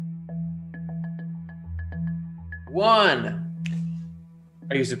one.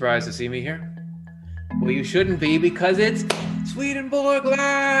 Are you surprised to see me here? Well, you shouldn't be, because it's Swedenborg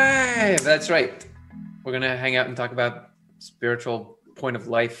Live. That's right. We're going to hang out and talk about spiritual point of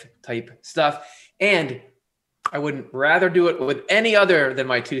life type stuff. And I wouldn't rather do it with any other than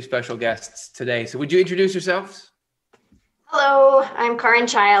my two special guests today. So would you introduce yourselves? Hello, I'm Karin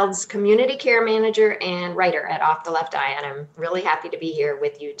Childs, Community Care Manager and writer at Off the Left Eye, and I'm really happy to be here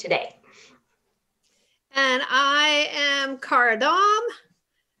with you today. And I am Cara Dom.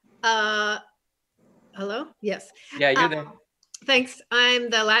 Hello? Yes. Yeah, you're there. Thanks. I'm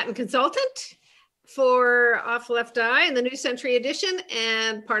the Latin consultant for Off the Left Eye in the New Century Edition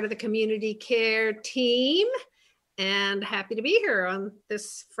and part of the community care team. And happy to be here on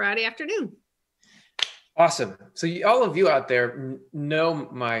this Friday afternoon. Awesome. So all of you out there know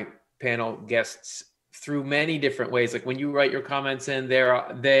my panel guests through many different ways. Like when you write your comments in,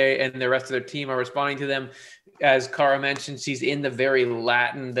 they and the rest of their team are responding to them. As Cara mentioned, she's in the very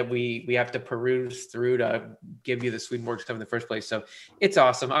Latin that we have to peruse through to give you the Swedenborg stuff in the first place. So it's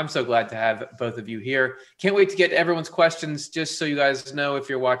awesome. I'm so glad to have both of you here. Can't wait to get everyone's questions. Just so you guys know, if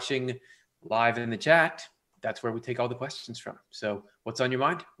you're watching live in the chat, that's where we take all the questions from. So what's on your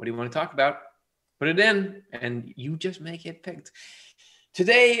mind? What do you want to talk about? Put it in and you just make it picked.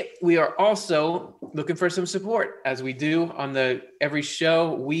 Today, we are also looking for some support. As we do on every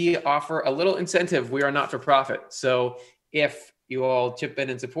show, we offer a little incentive. We are not for profit. So if you all chip in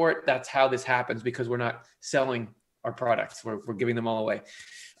and support, that's how this happens, because we're not selling our products. We're giving them all away.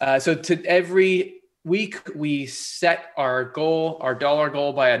 So to every week, we set our goal, our dollar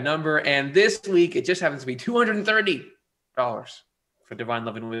goal, by a number. And this week, it just happens to be $230 for Divine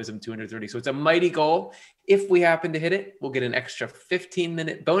Love and Wisdom 230. So it's a mighty goal. If we happen to hit it, we'll get an extra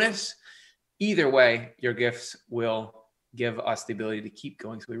 15-minute bonus. Either way, your gifts will give us the ability to keep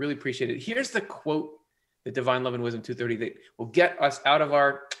going. So we really appreciate it. Here's the quote, the Divine Love and Wisdom 230, that will get us out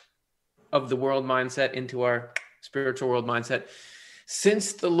of the world mindset into our spiritual world mindset.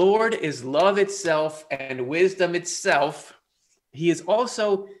 Since the Lord is love itself and wisdom itself, he is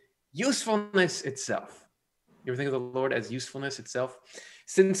also usefulness itself. You ever think of the Lord as usefulness itself?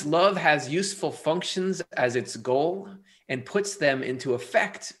 Since love has useful functions as its goal and puts them into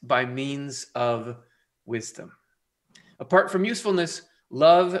effect by means of wisdom. Apart from usefulness,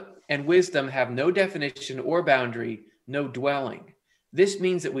 love and wisdom have no definition or boundary, no dwelling. This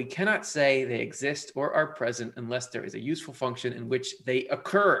means that we cannot say they exist or are present unless there is a useful function in which they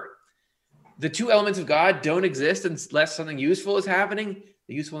occur. The two elements of God don't exist unless something useful is happening.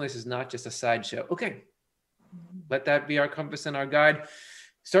 The usefulness is not just a sideshow. Okay. Let that be our compass and our guide.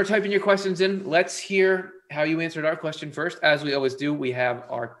 Start typing your questions in. Let's hear how you answered our question first. As we always do, we have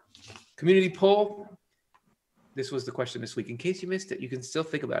our community poll. This was the question this week. In case you missed it, you can still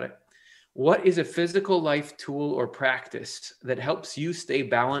think about it. What is a physical life tool or practice that helps you stay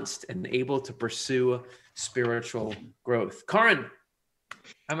balanced and able to pursue spiritual growth? Karin,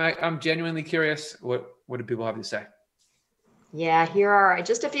 I'm genuinely curious. What do people have to say? Yeah, here are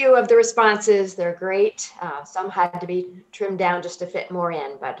just a few of the responses. They're great. Some had to be trimmed down just to fit more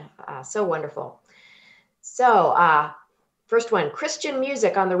in, but so wonderful. So first one, Christian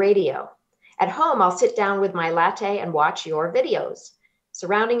music on the radio. At home, I'll sit down with my latte and watch your videos.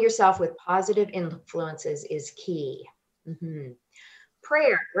 Surrounding yourself with positive influences is key. Mm-hmm.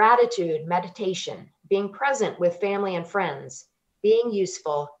 Prayer, gratitude, meditation, being present with family and friends, being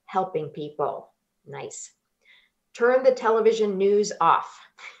useful, helping people. Nice. Turn the television news off.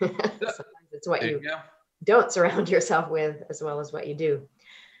 Sometimes it's what you don't surround yourself with as well as what you do.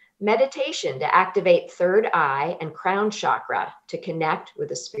 Meditation to activate third eye and crown chakra to connect with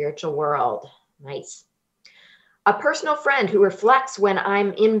the spiritual world. Nice. A personal friend who reflects when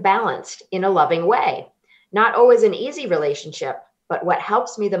I'm imbalanced in a loving way. Not always an easy relationship, but what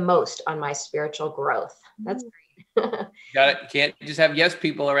helps me the most on my spiritual growth. That's great. Got it. You can't just have yes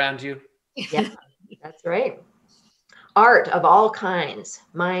people around you. Yeah, that's right. Art of all kinds.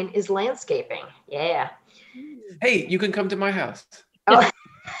 Mine is landscaping. Yeah. Hey, you can come to my house. Oh.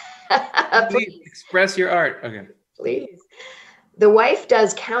 Please express your art. Okay. Please. The wife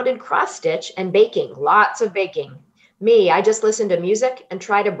does counted cross stitch and baking. Lots of baking. Me, I just listen to music and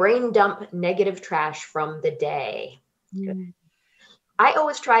try to brain dump negative trash from the day. Good. I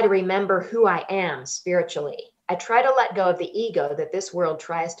always try to remember who I am spiritually. I try to let go of the ego that this world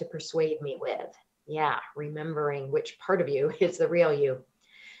tries to persuade me with. Yeah, remembering which part of you is the real you.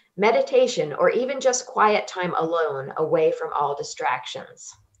 Meditation, or even just quiet time alone, away from all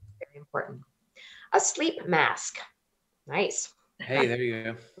distractions. Very important. A sleep mask. Nice. Hey, there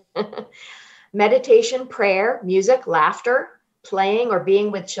you go. Meditation, prayer, music, laughter, playing or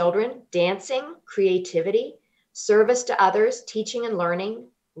being with children, dancing, creativity, service to others, teaching and learning,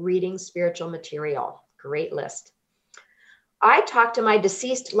 reading spiritual material. Great list. I talk to my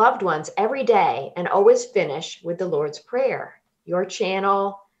deceased loved ones every day and always finish with the Lord's Prayer. Your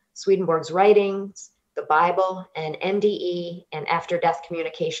channel, Swedenborg's writings, the Bible, and NDE and after-death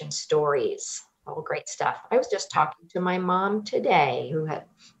communication stories. All great stuff. I was just talking to my mom today, who had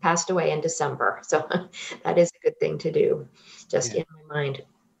passed away in December. So that is a good thing to do, just in my mind.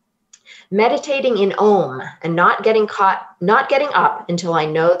 Meditating in Om and not getting up until I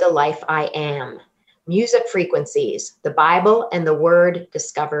know the life I am. Music frequencies, the Bible and the Word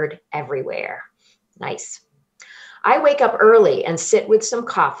discovered everywhere. Nice. I wake up early and sit with some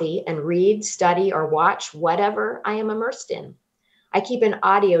coffee and read, study, or watch whatever I am immersed in. I keep an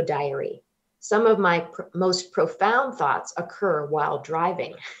audio diary. Some of my most profound thoughts occur while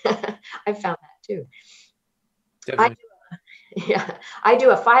driving. I've found that too. I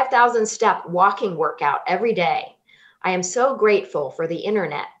do a 5,000 step walking workout every day. I am so grateful for the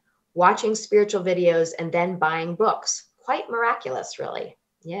internet, watching spiritual videos and then buying books. Quite miraculous, really.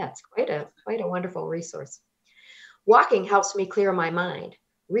 Yeah, it's quite a wonderful resource. Walking helps me clear my mind.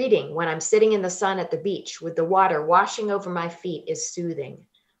 Reading when I'm sitting in the sun at the beach with the water washing over my feet is soothing.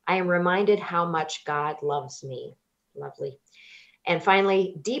 I am reminded how much God loves me. Lovely. And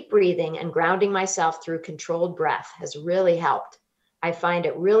finally, deep breathing and grounding myself through controlled breath has really helped. I find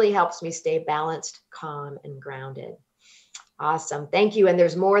it really helps me stay balanced, calm, and grounded. Awesome. Thank you. And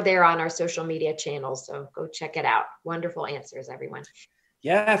there's more there on our social media channels, so go check it out. Wonderful answers, everyone.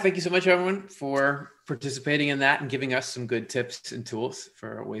 Yeah, thank you so much, everyone, for participating in that and giving us some good tips and tools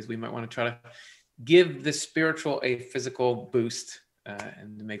for ways we might want to try to give the spiritual a physical boost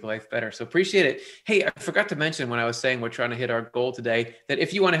and to make life better. So appreciate it. Hey, I forgot to mention when I was saying we're trying to hit our goal today, that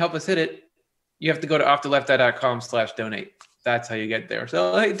if you want to help us hit it, you have to go to offthelefti.com/donate. That's how you get there.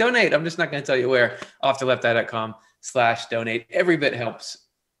 So hey, donate. I'm just not going to tell you where. offthelefti.com/donate. Every bit helps.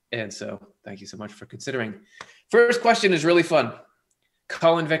 And so thank you so much for considering. First question is really fun.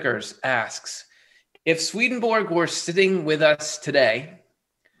 Colin Vickers asks, if Swedenborg were sitting with us today,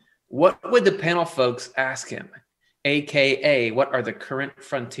 what would the panel folks ask him? AKA, what are the current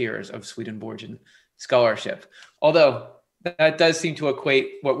frontiers of Swedenborgian scholarship? Although that does seem to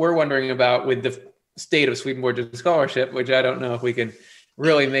equate what we're wondering about with the state of Swedenborgian scholarship, which I don't know if we can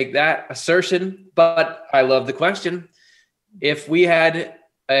really make that assertion, but I love the question. If we had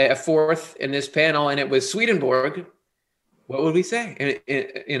a fourth in this panel and it was Swedenborg, what would we say?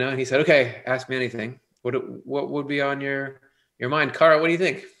 And he said, okay, ask me anything. What would be on your mind? Cara, what do you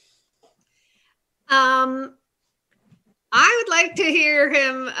think? I would like to hear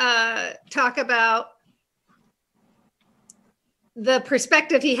him talk about the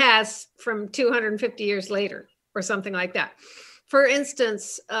perspective he has from 250 years later or something like that. For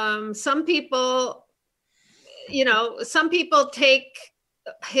instance, some people take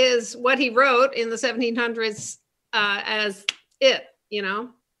what he wrote in the 1700s as it,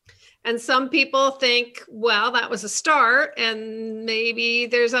 and some people think, well, that was a start and maybe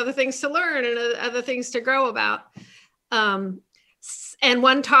there's other things to learn and other things to grow about. And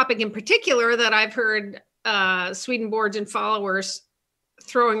one topic in particular that I've heard Swedenborgian followers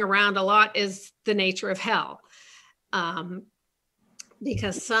throwing around a lot is the nature of hell.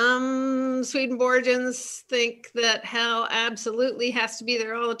 Because some Swedenborgians think that hell absolutely has to be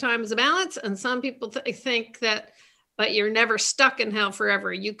there all the time as a balance. And some people think that, but you're never stuck in hell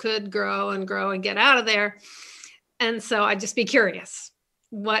forever. You could grow and get out of there. And so I'd just be curious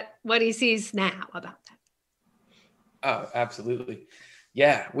what he sees now about that. Oh, absolutely.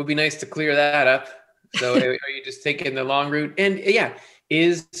 Yeah, would be nice to clear that up. So are you just taking the long route? And yeah,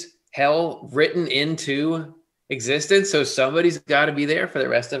 is hell written into existence? So somebody's got to be there for the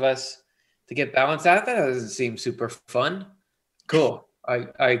rest of us to get balanced out. That doesn't seem super fun. Cool.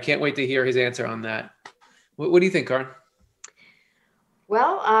 I can't wait to hear his answer on that. What do you think, Karin?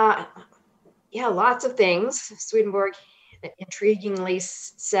 Well, yeah, lots of things. Swedenborg intriguingly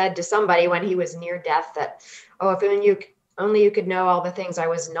said to somebody when he was near death that, oh, if only you could know all the things I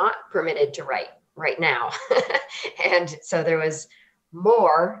was not permitted to write right now. And so there was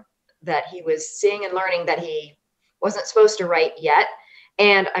more that he was seeing and learning that he wasn't supposed to write yet.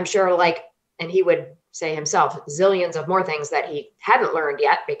 And I'm sure and he would say himself, zillions of more things that he hadn't learned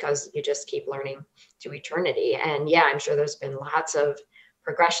yet, because you just keep learning to eternity. And yeah, I'm sure there's been lots of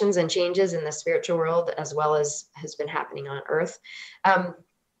progressions and changes in the spiritual world, as well as has been happening on earth.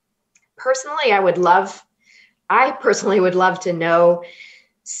 Personally, I personally would love to know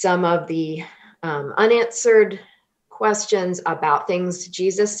some of the unanswered questions about things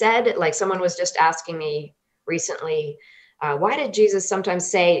Jesus said. Like someone was just asking me recently, why did Jesus sometimes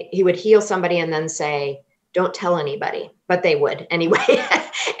say he would heal somebody and then say, don't tell anybody, but they would anyway.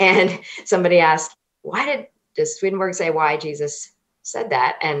 And somebody asked, does Swedenborg say why Jesus said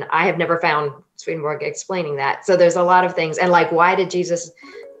that? And I have never found Swedenborg explaining that. So there's a lot of things. And like, why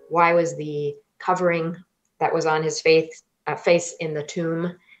was the covering that was on his face in the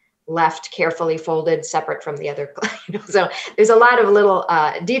tomb left carefully folded separate from the other? So there's a lot of little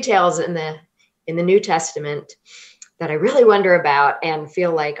details in the New Testament that I really wonder about and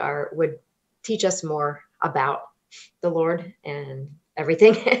feel like would teach us more about the Lord and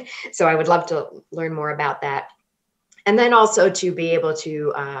everything. So I would love to learn more about that. And then also to be able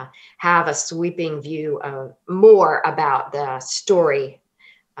to have a sweeping view of more about the story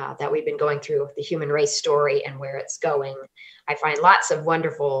that we've been going through, the human race story and where it's going. I find lots of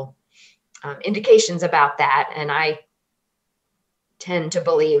wonderful indications about that. And I tend to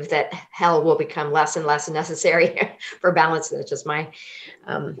believe that hell will become less and less necessary for balance. That's just my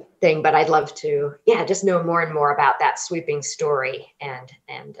thing. But I'd love to, just know more and more about that sweeping story and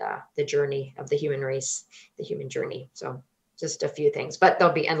the journey of the human race, the human journey. So just a few things, but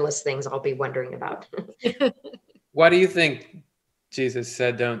there'll be endless things I'll be wondering about. Why do you think Jesus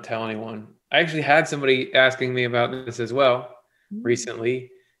said, don't tell anyone? I actually had somebody asking me about this as well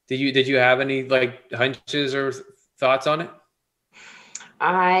recently. Did you have any like hunches or thoughts on it?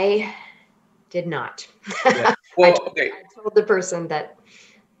 I did not. Yeah. Well, I told the person that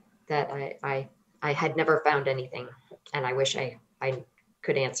I had never found anything, and I wish I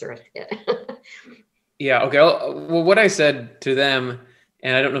could answer it. Yeah. Okay. Well, what I said to them,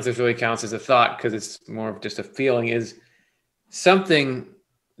 and I don't know if this really counts as a thought because it's more of just a feeling, is something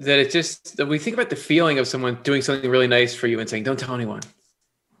that it's just that we think about the feeling of someone doing something really nice for you and saying, "Don't tell anyone."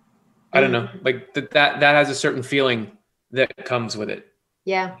 I don't know, like that has a certain feeling that comes with it.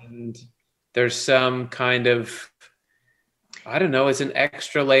 Yeah. And there's some kind of, I don't know, it's an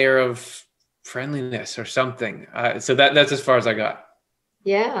extra layer of friendliness or something. So that's as far as I got.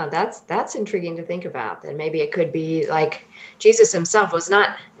 Yeah, that's intriguing to think about. And maybe it could be like Jesus himself was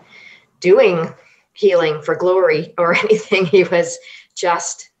not doing healing for glory or anything. He was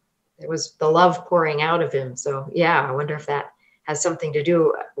just, it was the love pouring out of him. So yeah, I wonder if that has something to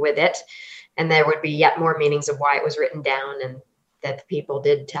do with it. And there would be yet more meanings of why it was written down and that the people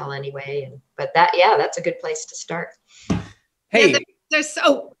did tell anyway. But that's a good place to start. Hey,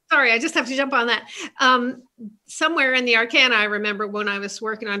 sorry, I just have to jump on that. Somewhere in the Arcana, I remember when I was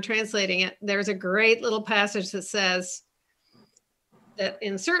working on translating it, there's a great little passage that says that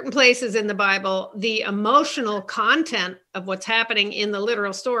in certain places in the Bible, the emotional content of what's happening in the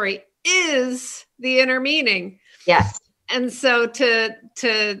literal story is the inner meaning. Yes. And so to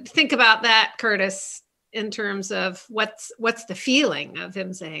think about that, Curtis, in terms of what's the feeling of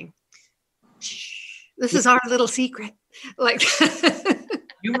him saying, shh, this is our little secret. Like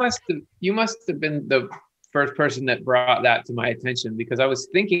you must have been the first person that brought that to my attention, because I was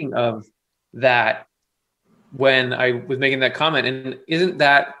thinking of that when I was making that comment. And isn't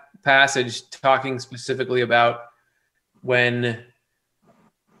that passage talking specifically about when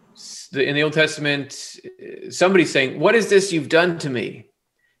in the Old Testament, somebody's saying, "What is this you've done to me?"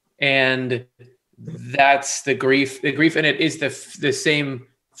 And that's the grief. The grief in it is the same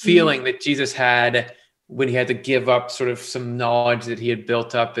feeling that Jesus had when he had to give up sort of some knowledge that he had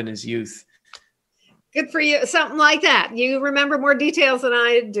built up in his youth. Good for you. Something like that. You remember more details than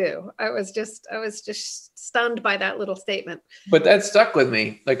I do. I was just stunned by that little statement. But that stuck with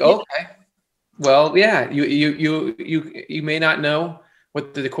me. Like, okay, well, yeah, you may not know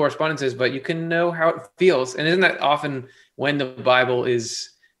what the correspondence is, but you can know how it feels. And isn't that often when the Bible is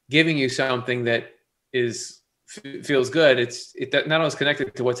giving you something that feels good? It not only is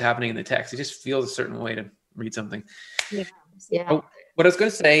connected to what's happening in the text, it just feels a certain way to read something. Yeah. Oh, what I was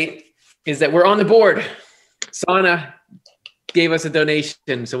going to say is that we're on the board. Sana gave us a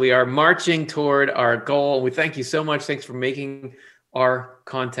donation, so we are marching toward our goal. We thank you so much. Thanks for making our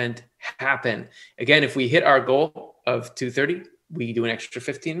content happen. Again, if we hit our goal of 2:30, we do an extra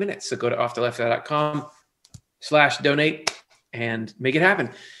 15 minutes. So go to offtheleft.com/donate and make it happen.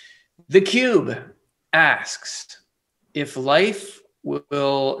 The Cube asks, if life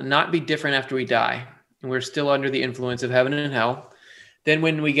will not be different after we die, and we're still under the influence of heaven and hell, then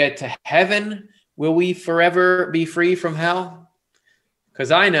when we get to heaven, will we forever be free from hell?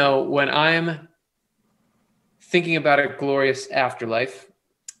 Because I know when I'm thinking about a glorious afterlife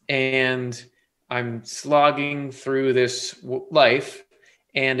and I'm slogging through this life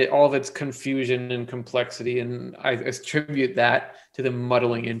and all of its confusion and complexity, and I attribute that to the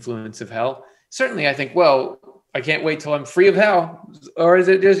muddling influence of hell. Certainly I think, well, I can't wait till I'm free of hell. Or is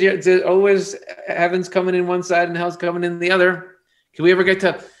it always heaven's coming in one side and hell's coming in the other? Can we ever get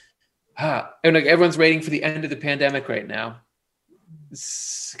to And like everyone's waiting for the end of the pandemic right now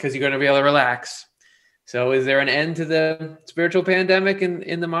because you're going to be able to relax. So is there an end to the spiritual pandemic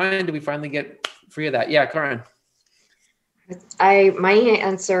in the mind? Do we finally get free of that? Yeah, Karin. My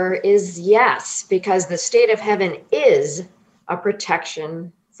answer is yes, because the state of heaven is a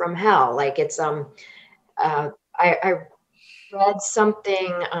protection from hell. Like it's I read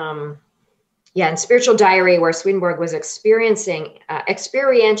something in Spiritual Diary where Swedenborg was experiencing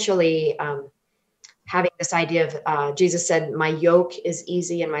experientially having this idea of Jesus said, "My yoke is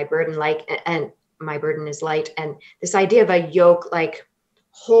easy and my burden light," and my burden is light. And this idea of a yoke, like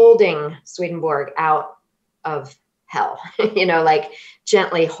holding Swedenborg out of hell, like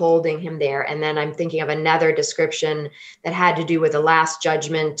gently holding him there. And then I'm thinking of another description that had to do with the last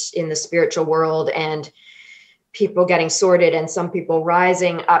judgment in the spiritual world and people getting sorted and some people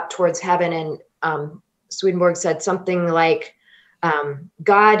rising up towards heaven. And Swedenborg said something like,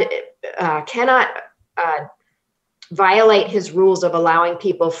 God cannot violate his rules of allowing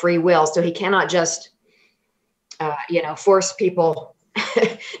people free will. So he cannot just, force people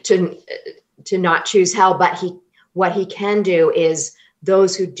to not choose hell. But what he can do is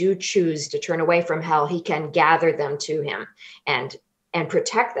those who do choose to turn away from hell, he can gather them to him and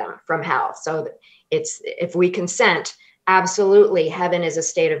protect them from hell. So if we consent, absolutely, heaven is a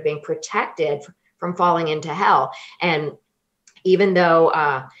state of being protected from falling into hell. And even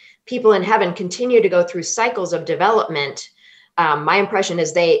though people in heaven continue to go through cycles of development, my impression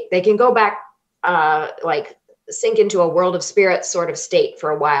is they can go back, sink into a world of spirit sort of state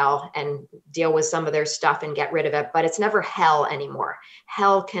for a while and deal with some of their stuff and get rid of it. But it's never hell anymore.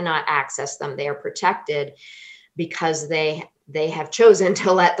 Hell cannot access them. They are protected because they have chosen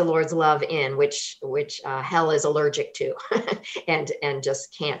to let the Lord's love in, which hell is allergic to and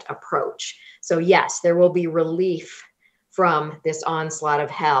just can't approach. So yes, there will be relief from this onslaught of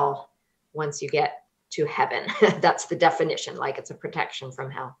hell once you get to heaven. That's the definition, like it's a protection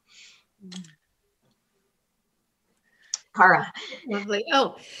from hell. Kara. Lovely.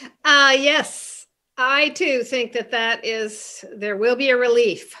 Yes, I too think there will be a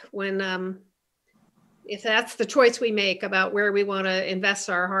relief when, if that's the choice we make about where we want to invest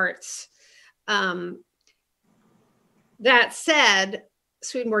our hearts. That said,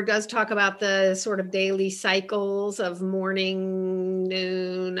 Swedenborg does talk about the sort of daily cycles of morning,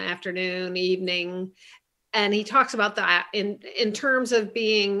 noon, afternoon, evening. And he talks about that in terms of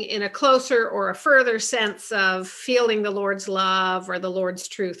being in a closer or a further sense of feeling the Lord's love or the Lord's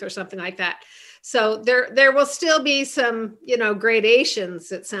truth or something like that. So there will still be some,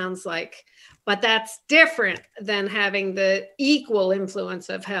 gradations, it sounds like, but that's different than having the equal influence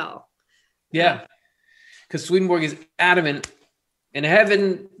of hell. Yeah, because Swedenborg is adamant. In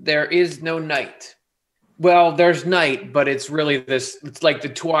heaven, there is no night. Well, there's night, but it's really it's like the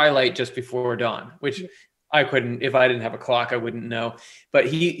twilight just before dawn, which I couldn't, if I didn't have a clock, I wouldn't know. But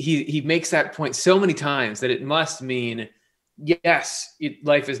he makes that point so many times that it must mean, yes,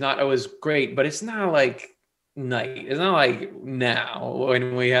 life is not always great, but it's not like night. It's not like now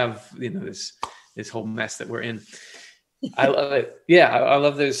when we have, this whole mess that we're in. I love it. Yeah, I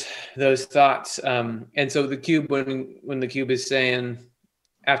love those thoughts. And so the cube, when the cube is saying,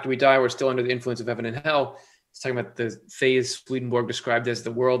 after we die, we're still under the influence of heaven and hell, it's talking about the phase Swedenborg described as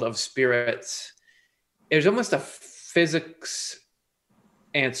the world of spirits. There's almost a physics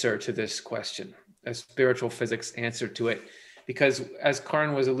answer to this question, a spiritual physics answer to it, because as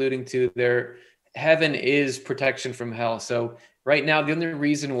Karin was alluding to, heaven is protection from hell. So right now, the only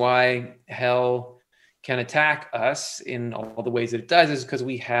reason why hell can attack us in all the ways that it does is because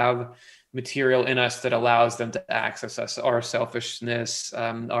we have material in us that allows them to access us. Our selfishness,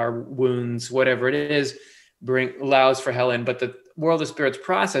 our wounds, whatever it is, allows for hell in. But the world of spirits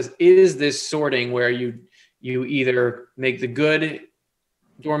process is this sorting where you either make the good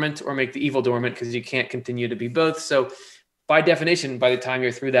dormant or make the evil dormant, because you can't continue to be both. So by definition, by the time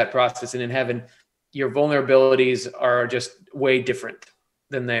you're through that process and in heaven, your vulnerabilities are just way different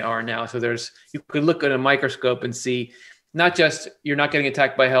than they are now. So you could look at a microscope and see, not just you're not getting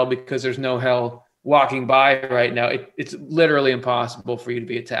attacked by hell because there's no hell walking by right now. It's literally impossible for you to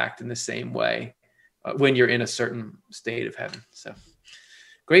be attacked in the same way when you're in a certain state of heaven. So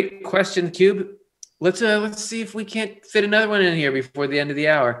great question, Cube. Let's see if we can't fit another one in here before the end of the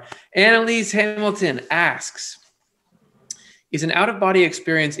hour. Annalise Hamilton asks, is an out-of-body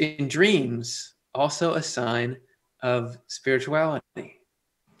experience in dreams also a sign of spirituality?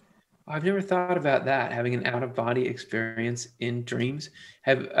 I've never thought about that, having an out-of-body experience in dreams.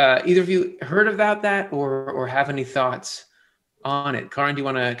 Have either of you heard about that or have any thoughts on it? Karin, do you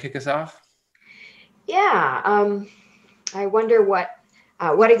want to kick us off? Yeah, I wonder what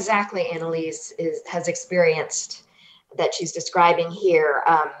what exactly Annalise has experienced that she's describing here.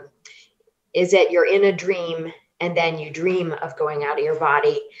 Is it you're in a dream and then you dream of going out of your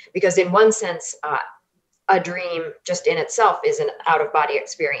body? Because in one sense, a dream just in itself is an out-of-body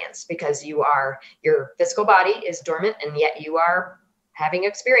experience, because your physical body is dormant and yet you are having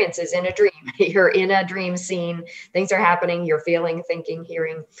experiences in a dream. You're in a dream scene, things are happening, you're feeling, thinking,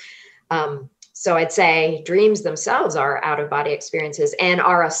 hearing. So I'd say dreams themselves are out-of-body experiences and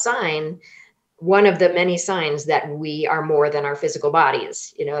are a sign, one of the many signs that we are more than our physical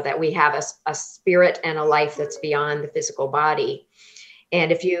bodies, that we have a spirit and a life that's beyond the physical body.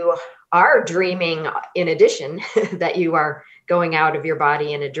 And if you are dreaming, in addition, that you are going out of your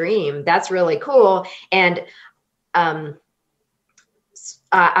body in a dream, that's really cool. And I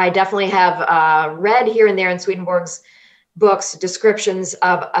definitely have read here and there in Swedenborg's books descriptions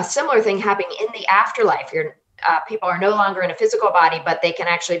of a similar thing happening in the afterlife. People are no longer in a physical body, but they can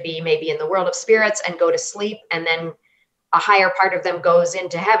actually be maybe in the world of spirits and go to sleep, and then a higher part of them goes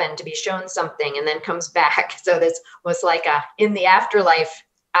into heaven to be shown something and then comes back. So this was like a in the afterlife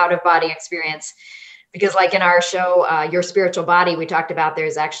out of body experience. Because like in our show, Your Spiritual Body, we talked about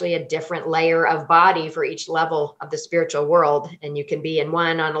there's actually a different layer of body for each level of the spiritual world. And you can be in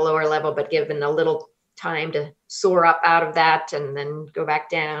one on a lower level, but given a little time to soar up out of that and then go back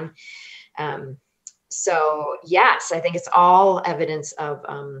down. So yes, I think it's all evidence of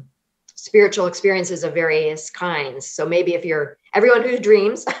spiritual experiences of various kinds. So maybe everyone who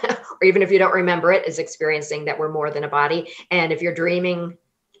dreams, or even if you don't remember it, is experiencing that we're more than a body. And if you're dreaming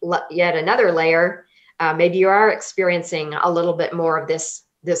yet another layer, maybe you are experiencing a little bit more of this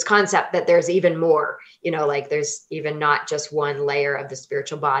concept that there's even more, like there's even not just one layer of the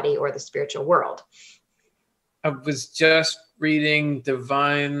spiritual body or the spiritual world. I was just reading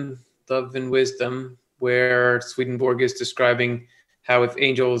Divine Love and Wisdom, where Swedenborg is describing how if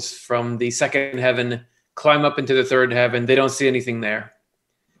angels from the second heaven climb up into the third heaven, they don't see anything there.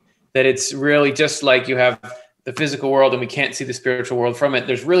 That it's really just like you have the physical world and we can't see the spiritual world from it.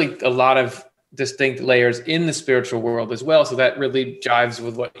 There's really a lot of distinct layers in the spiritual world as well. So that really jives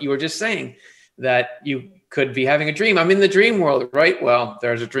with what you were just saying, that you could be having a dream. I'm in the dream world, right? Well,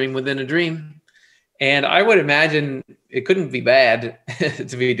 there's a dream within a dream. And I would imagine it couldn't be bad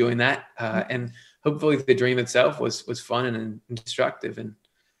to be doing that. And hopefully the dream itself was fun and instructive and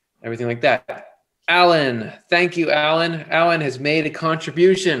everything like that. Alan, thank you, Alan. Alan has made a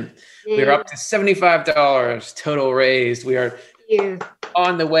contribution. We're up to $75 total raised. We are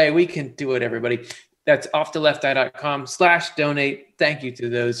on the way. We can do it, everybody. That's offtheLeftEye.com/donate. Thank you to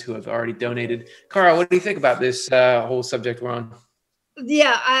those who have already donated. Cara, what do you think about this whole subject we're on?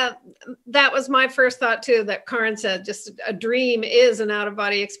 Yeah, that was my first thought too, that Karin said, just a dream is an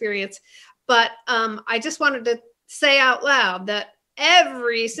out-of-body experience. But I just wanted to say out loud that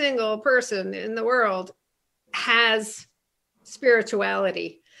every single person in the world has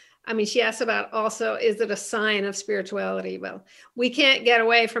spirituality. I mean, she asked about also, is it a sign of spirituality? Well, we can't get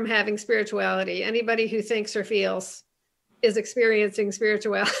away from having spirituality. Anybody who thinks or feels is experiencing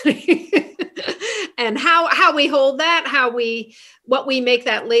spirituality. And how we hold that, what we make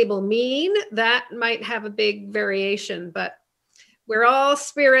that label mean, that might have a big variation, but we're all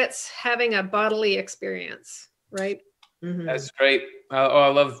spirits having a bodily experience, right? Mm-hmm. That's great. I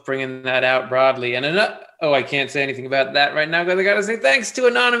love bringing that out broadly. And I can't say anything about that right now because I got to say thanks to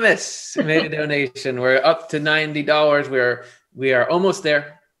Anonymous who made a donation. We're up to $90. We are almost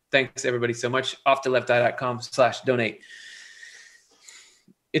there. Thanks everybody so much. offtheLeftEye.com/donate.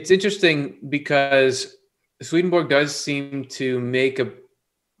 It's interesting because Swedenborg does seem to make a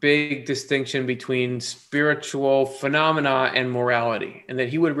big distinction between spiritual phenomena and morality, and that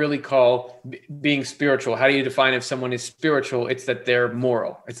he would really call being spiritual. How do you define if someone is spiritual? It's that they're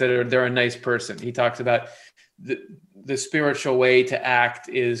moral. It's that they're a nice person. He talks about the spiritual way to act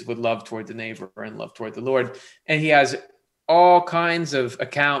is with love toward the neighbor and love toward the Lord. And he has all kinds of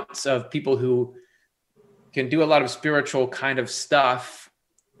accounts of people who can do a lot of spiritual kind of stuff,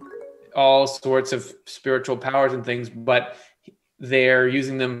 all sorts of spiritual powers and things, but they're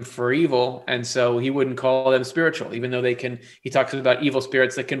using them for evil. And so he wouldn't call them spiritual, even though he talks about evil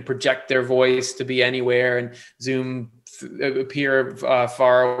spirits that can project their voice to be anywhere and appear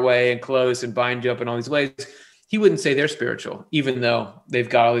far away and close and bind you up in all these ways. He wouldn't say they're spiritual, even though they've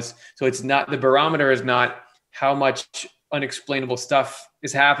got all this. So it's not, the barometer is not how much unexplainable stuff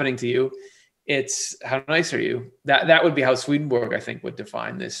is happening to you. It's how nice are you? That would be how Swedenborg, I think, would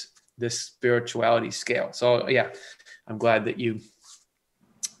define this spirituality scale. So yeah, I'm glad that you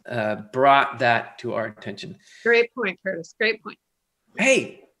brought that to our attention. Great point, Curtis. Great point.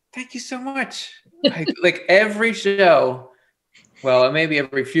 Hey, thank you so much. Like every show, Well, maybe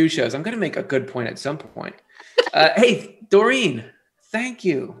every few shows. I'm going to make a good point at some point. Hey, Doreen, thank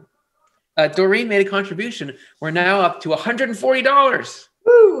you. Doreen made a contribution. We're now up to $140.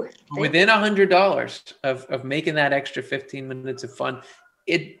 Woo! Within $100 of making that extra 15 minutes of fun.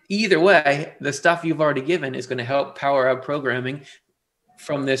 Either way, the stuff you've already given is going to help power up programming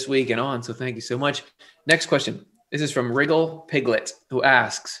from this week and on. So thank you so much. Next question. This is from Wriggle Piglet, who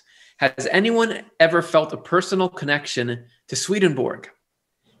asks, has anyone ever felt a personal connection to Swedenborg,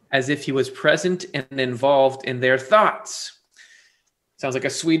 as if he was present and involved in their thoughts? Sounds like a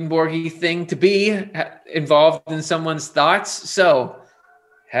Swedenborg-y thing to be, involved in someone's thoughts. So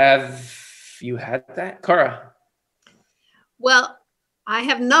have you had that, Cara? Well, I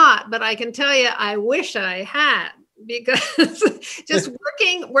have not, but I can tell you, I wish I had, because just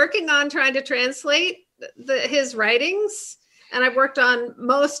working on trying to translate his writings, and I've worked on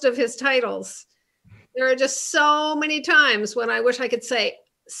most of his titles. There are just so many times when I wish I could say,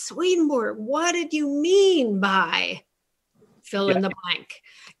 Swedenborg, what did you mean by fill in the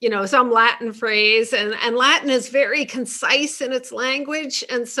blank? Some Latin phrase, and Latin is very concise in its language.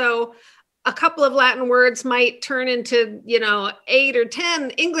 And so a couple of Latin words might turn into, 8 or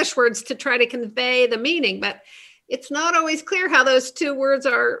 10 English words to try to convey the meaning, but it's not always clear how those two words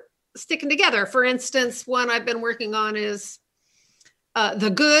are sticking together. For instance, one I've been working on is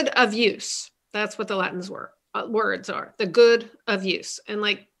the good of use. That's what the Latin words are, the good of use. And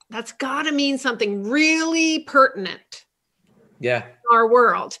that's got to mean something really pertinent. Yeah. Our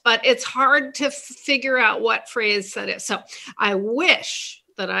world, but it's hard to figure out what phrase that is. So I wish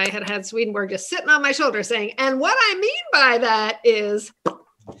that I had Swedenborg just sitting on my shoulder saying, and what I mean by that is,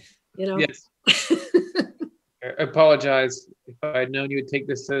 Yes. I apologize if I had known you would take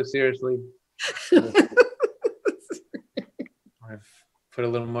this so seriously. I've put a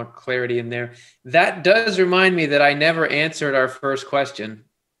little more clarity in there. That does remind me that I never answered our first question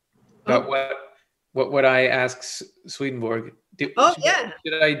about what would I ask Swedenborg. Should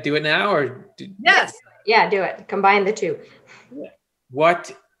I do it now or? Yes. Yeah, do it. Combine the two.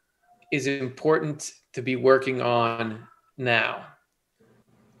 What is important to be working on now?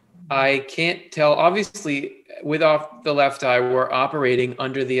 I can't tell. Obviously, with Off the Left Eye, we're operating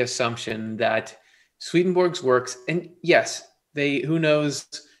under the assumption that Swedenborg's works, and yes, who knows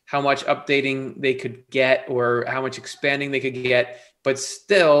how much updating they could get or how much expanding they could get, but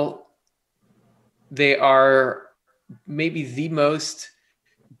still, they are maybe the most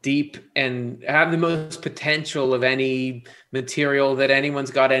deep and have the most potential of any material that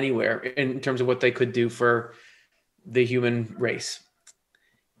anyone's got anywhere in terms of what they could do for the human race.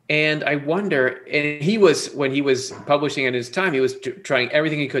 And I wonder, and when he was publishing at his time, he was trying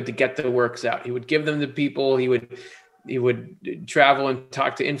everything he could to get the works out. He would give them to people. He would travel and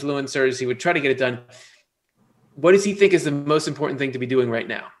talk to influencers. He would try to get it done. What does he think is the most important thing to be doing right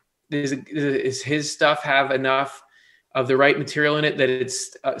now? Is his stuff have enough of the right material in it that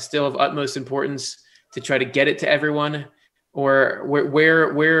it's still of utmost importance to try to get it to everyone? Or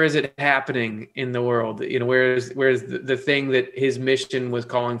where is it happening in the world? Where is the thing that his mission was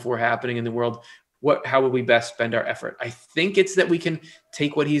calling for happening in the world? How would we best spend our effort? I think it's that we can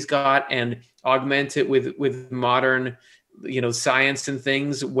take what he's got and augment it with modern, science and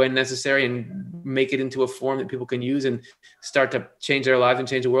things when necessary, and make it into a form that people can use and start to change their lives and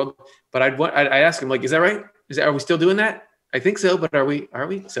change the world. But I'd ask him, is that right? Are we still doing that? I think so, but are we?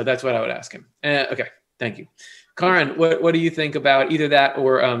 So that's what I would ask him. Okay, thank you. Karin, what do you think about either that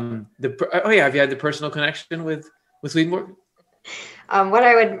or have you had the personal connection with Swedenborg? What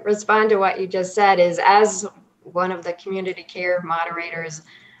I would respond to what you just said is, as one of the community care moderators,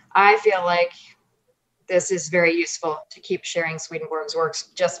 I feel like this is very useful to keep sharing Swedenborg's works,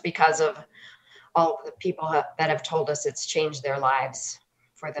 just because of all of the people that have told us it's changed their lives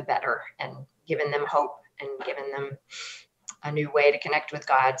for the better and given them hope and given them a new way to connect with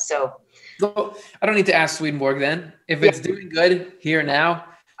God. So well, I don't need to ask Swedenborg then. If it's doing good here now.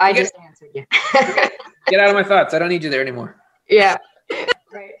 I just answered you. Get out of my thoughts. I don't need you there anymore. Yeah,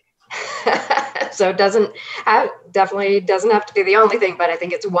 right. So it definitely doesn't have to be the only thing, but I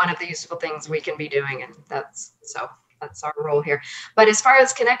think it's one of the useful things we can be doing. And that's our role here. But as far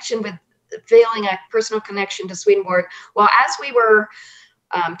as feeling a personal connection to Swedenborg, well, as we were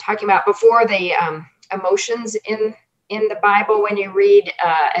talking about before, the emotions in the Bible, when you read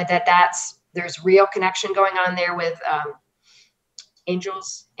there's real connection going on there with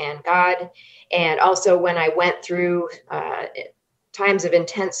angels and God. And also when I went through times of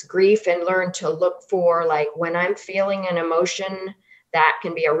intense grief and learned to look for, when I'm feeling an emotion, that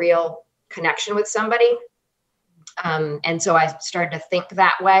can be a real connection with somebody. And so I started to think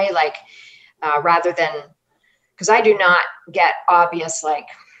that way, rather than because I do not get obvious like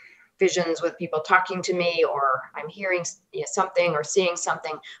visions with people talking to me, or I'm hearing something or seeing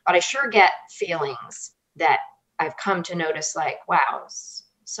something, but I sure get feelings that I've come to notice, like, wow,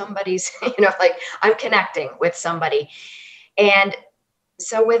 somebody's, like I'm connecting with somebody. And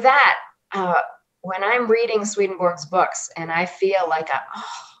so with that, when I'm reading Swedenborg's books and I feel like,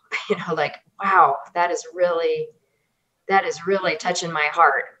 like, wow, that is really touching my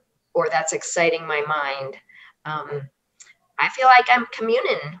heart, or that's exciting my mind. I feel like I'm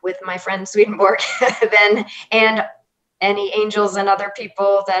communing with my friend Swedenborg then, and any angels and other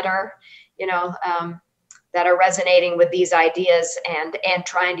people that are, that are resonating with these ideas and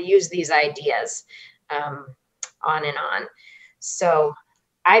trying to use these ideas on and on. So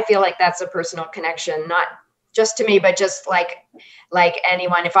I feel like that's a personal connection, not just to me, but just like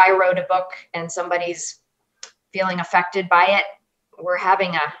anyone. If I wrote a book and somebody's feeling affected by it, we're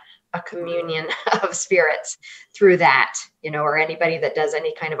having a communion of spirits through that, or anybody that does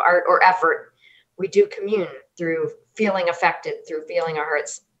any kind of art or effort, we do commune through feeling affected, through feeling our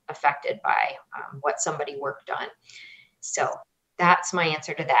hearts affected by what somebody worked on. So that's my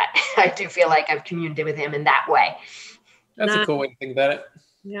answer to that. I do feel like I've communed with him in that way. That's a cool way to think about it.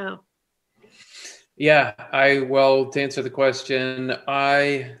 Yeah. Yeah. To answer the question,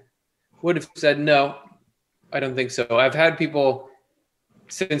 I would have said no. I don't think so. I've had people,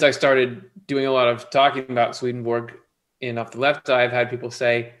 since I started doing a lot of talking about Swedenborg in Off the Left Eye, I've had people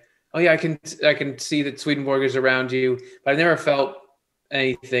say, oh yeah, I can see that Swedenborg is around you, but I never felt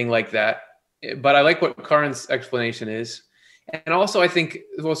anything like that. But I like what Karin's explanation is. And also I think,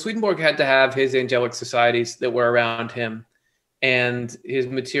 Swedenborg had to have his angelic societies that were around him, and his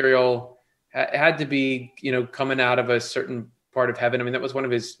material had to be, coming out of a certain part of heaven. I mean, that was one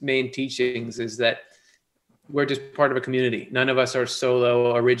of his main teachings, is that we're just part of a community. None of us are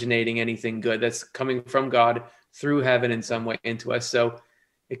solo originating anything good. That's coming from God through heaven in some way into us. So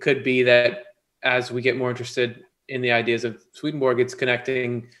it could be that as we get more interested in the ideas of Swedenborg, it's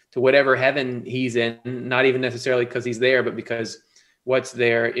connecting to whatever heaven he's in, not even necessarily because he's there, but because what's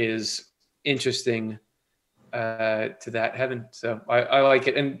there is interesting to that heaven. So I like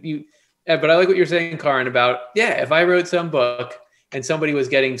it. But I like what you're saying, Karin, about, if I wrote some book and somebody was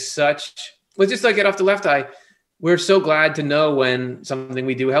getting just like Get Off the Left Eye, we're so glad to know when something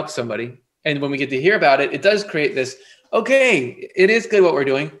we do helps somebody. And when we get to hear about it, it does create this, okay, it is good what we're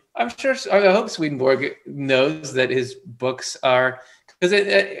doing. I hope Swedenborg knows that his books are, because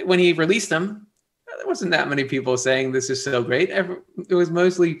when he released them, there wasn't that many people saying this is so great. It was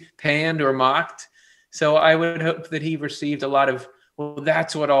mostly panned or mocked. So I would hope that he received a lot of,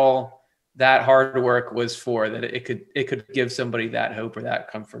 that's what all that hard work was for, that it could give somebody that hope or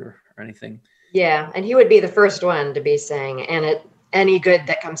that comfort or anything. Yeah, and he would be the first one to be saying, and any good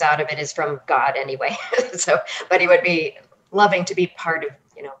that comes out of it is from God anyway. So, but he would be loving to be part of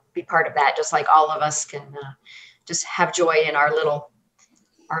that, just like all of us can just have joy in our little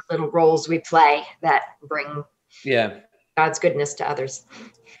roles we play that bring God's goodness to others.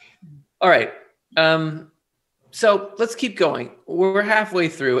 All right. So let's keep going. We're halfway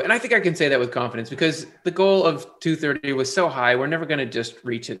through, and I think I can say that with confidence, because the goal of 230 was so high, we're never going to just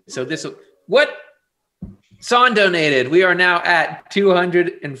reach it. So what Son donated, we are now at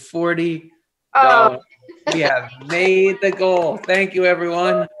 $240. Oh. We have made the goal. Thank you,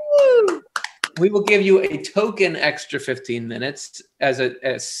 everyone. We will give you a token extra 15 minutes as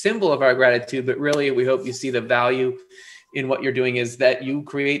a symbol of our gratitude, but really we hope you see the value in what you're doing, is that you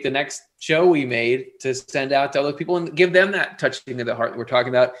create the next show we made to send out to other people and give them that touching of the heart that we're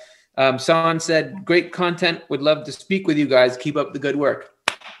talking about. Son said, great content. Would love to speak with you guys. Keep up the good work.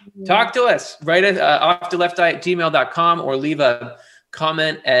 Talk to us. Write it offtheLeftEye@gmail.com, or leave a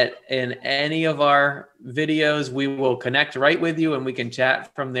comment in any of our videos. We will connect right with you and we can chat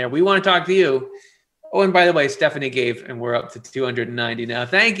from there. We want to talk to you. Oh, and by the way, Stephanie gave, and we're up to 290 now.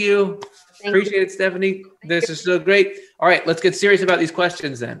 Thank you. Appreciate it, Stephanie. This is so great. All right, let's get serious about these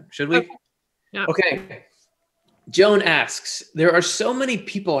questions then, should we? Okay. Joan asks, there are so many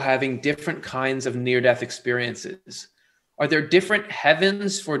people having different kinds of near-death experiences. Are there different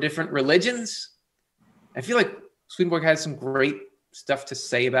heavens for different religions? I feel like Swedenborg has some great stuff to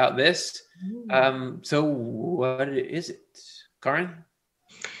say about this. So what is it? Karin?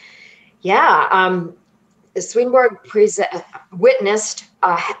 Yeah, Swedenborg witnessed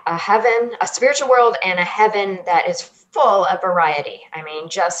a heaven, a spiritual world, and a heaven that is full of variety. I mean,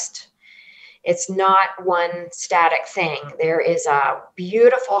 it's not one static thing. There is a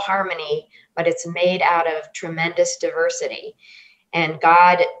beautiful harmony, but it's made out of tremendous diversity. And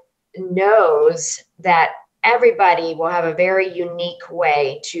God knows that everybody will have a very unique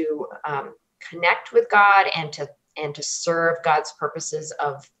way to connect with God and to serve God's purposes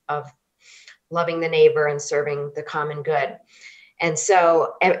of loving the neighbor and serving the common good. And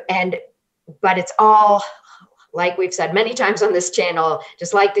so, but it's all, like we've said many times on this channel,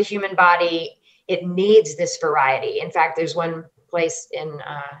 just like the human body, it needs this variety. In fact, there's one place in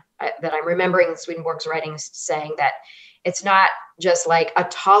that I'm remembering Swedenborg's writings saying that it's not just like a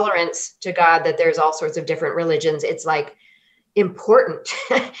tolerance to God that there's all sorts of different religions. It's like important.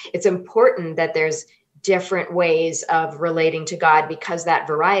 It's important that there's different ways of relating to God, because that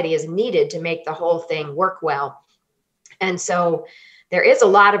variety is needed to make the whole thing work well. And so there is a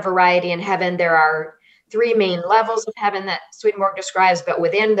lot of variety in heaven. There are 3 main levels of heaven that Swedenborg describes, but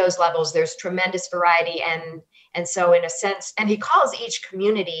within those levels, there's tremendous variety. And so in a sense, and he calls each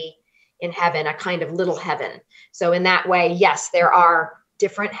community in heaven a kind of little heaven. So in that way, yes, there are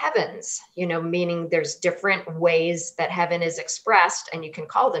different heavens, meaning there's different ways that heaven is expressed, and you can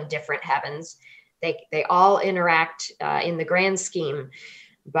call them different heavens. They all interact in the grand scheme.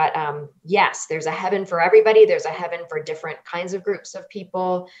 But yes, there's a heaven for everybody. There's a heaven for different kinds of groups of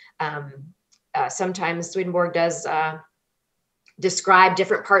people. Sometimes Swedenborg does describe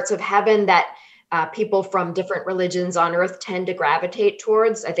different parts of heaven that people from different religions on earth tend to gravitate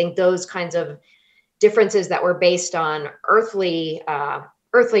towards. I think those kinds of differences that were based on earthly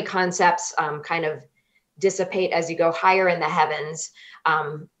concepts kind of dissipate as you go higher in the heavens.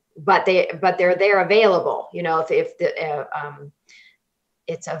 But they're available. If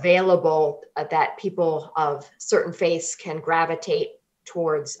it's available that people of certain faiths can gravitate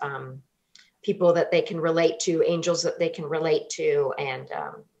towards people that they can relate to, angels that they can relate to, and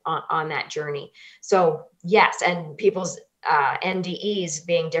on that journey. So yes, and people's NDEs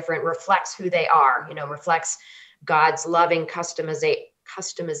being different reflects who they are, reflects God's loving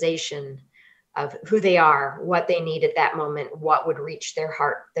customization of who they are, what they need at that moment, what would reach their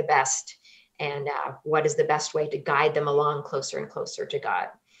heart the best, and what is the best way to guide them along closer and closer to God.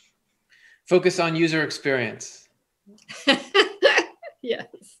 Focus on user experience. Yes.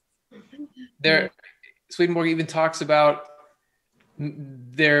 Swedenborg even talks about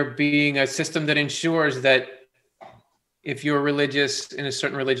there being a system that ensures that if you're religious in a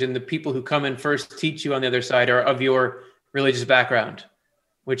certain religion, the people who come in first teach you on the other side are of your religious background,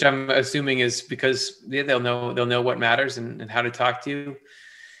 which I'm assuming is because they'll know what matters and how to talk to you.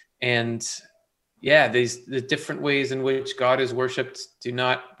 And yeah, the different ways in which God is worshipped do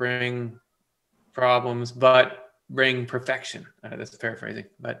not bring problems, but bring perfection. That's paraphrasing,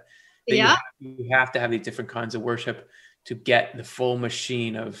 but yeah, you have to have these different kinds of worship to get the full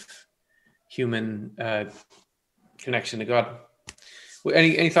machine of human connection to God.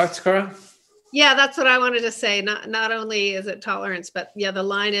 Any thoughts, Cara? Yeah, that's what I wanted to say. Not only is it tolerance, but yeah, the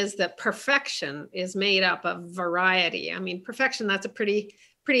line is that perfection is made up of variety. I mean, perfection, that's a pretty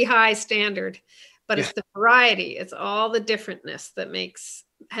high standard, but it's the variety. It's all the differentness that makes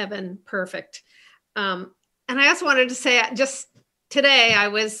heaven perfect. And I also wanted to say, just today, I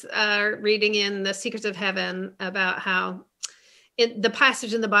was reading in The Secrets of Heaven about how the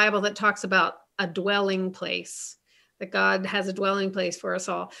passage in the Bible that talks about a dwelling place, that God has a dwelling place for us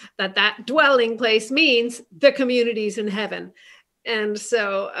all, that dwelling place means the communities in heaven. And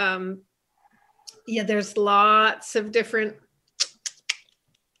so, there's lots of different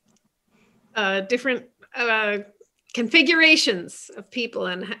configurations of people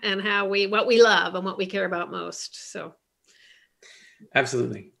and what we love and what we care about most. So.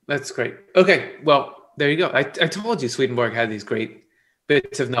 Absolutely. That's great. Okay. Well, there you go. I told you Swedenborg had these great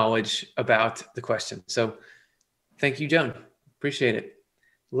bits of knowledge about the question. So thank you, Joan. Appreciate it.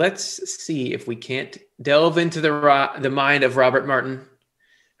 Let's see if we can't delve into the mind of Robert Martin,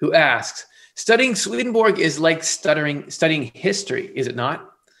 who asks, studying Swedenborg is like studying history, is it not?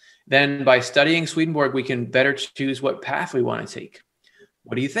 Then by studying Swedenborg, we can better choose what path we want to take.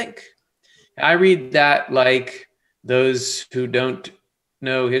 What do you think? I read that like those who don't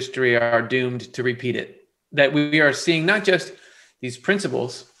know history are doomed to repeat it. That we are seeing not just these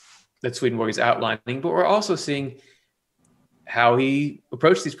principles that Swedenborg is outlining, but we're also seeing how he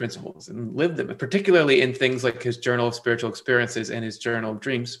approached these principles and lived them, particularly in things like his Journal of Spiritual Experiences and his Journal of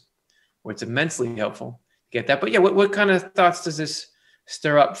Dreams, where it's immensely helpful to get that. But yeah, what kind of thoughts does this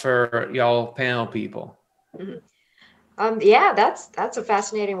stir up for y'all panel people? Mm-hmm. That's a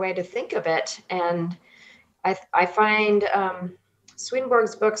fascinating way to think of it. And I find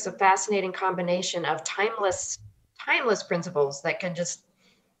Swedenborg's books a fascinating combination of timeless principles that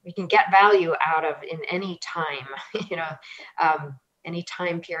we can get value out of in any time, any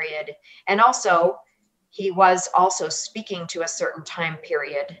time period. And also, he was also speaking to a certain time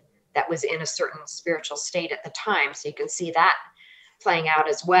period that was in a certain spiritual state at the time. So you can see that playing out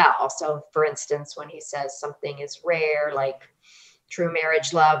as well. So for instance, when he says something is rare, like true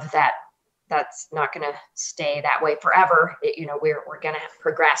marriage love, that's not going to stay that way forever. We're going to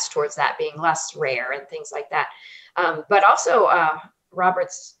progress towards that being less rare and things like that. But also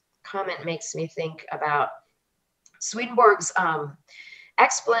Robert's comment makes me think about Swedenborg's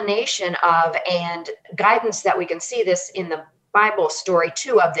explanation of and guidance that we can see this in the Bible story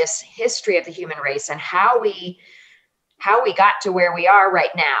too, of this history of the human race and how we got to where we are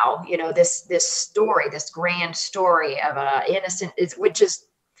right now. This story, this grand story of innocent, which is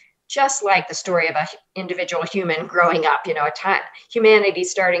just like the story of an individual human growing up, humanity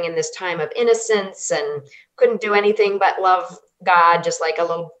starting in this time of innocence and couldn't do anything but love God, just like a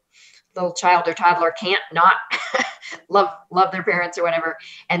little child or toddler can't not love their parents or whatever.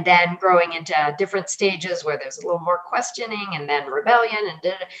 And then growing into different stages where there's a little more questioning and then rebellion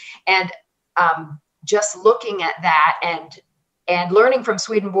and just looking at that and learning from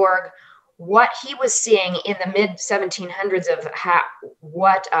Swedenborg what he was seeing in the mid 1700s of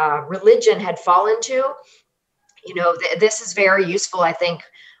what religion had fallen to. This is very useful, I think,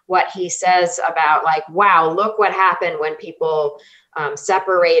 what he says about like, wow, look what happened when people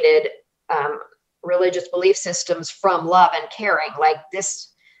separated religious belief systems from love and caring. Like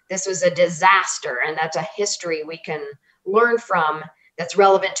this was a disaster, and that's a history we can learn from that's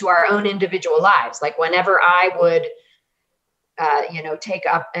relevant to our own individual lives. Like whenever I would take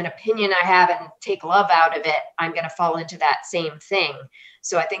up an opinion I have and take love out of it, I'm going to fall into that same thing.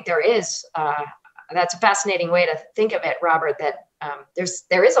 So I think there is, that's a fascinating way to think of it, Robert, that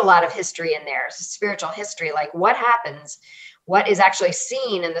there is a lot of history in there. It's a spiritual history, like what happens, what is actually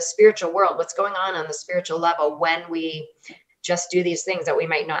seen in the spiritual world, what's going on the spiritual level when we just do these things that we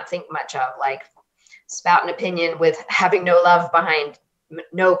might not think much of, like spout an opinion with having no love behind,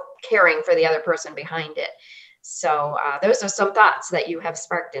 no caring for the other person behind it. So those are some thoughts that you have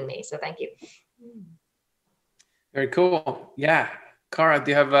sparked in me. So thank you. Very cool. Yeah. Cara,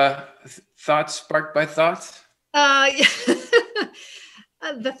 do you have thoughts sparked by thoughts? Yeah.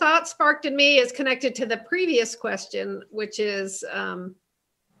 The thought sparked in me is connected to the previous question, which is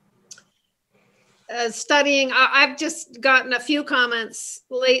studying. I've just gotten a few comments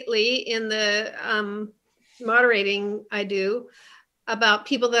lately in the moderating I do about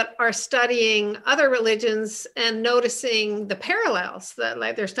people that are studying other religions and noticing the parallels, that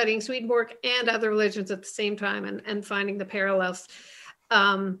like they're studying Swedenborg and other religions at the same time and finding the parallels.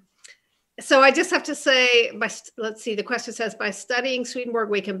 So I just have to say, let's see, the question says, by studying Swedenborg,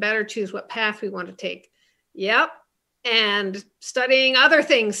 we can better choose what path we want to take. Yep. And studying other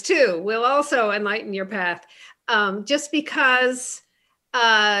things too will also enlighten your path. Just because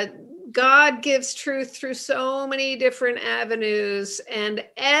God gives truth through so many different avenues, and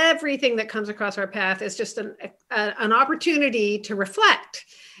everything that comes across our path is just an opportunity to reflect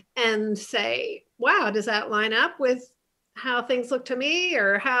and say, wow, does that line up with how things look to me,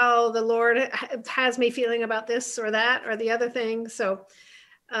 or how the Lord has me feeling about this or that or the other thing? So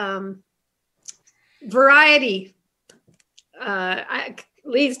variety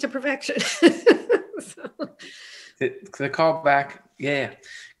leads to perfection. The call back. Yeah,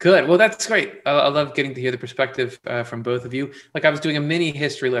 good. Well, that's great. I love getting to hear the perspective from both of you. Like I was doing a mini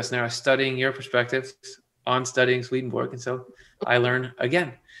history lesson. I was studying your perspectives on studying Swedenborg. And so I learned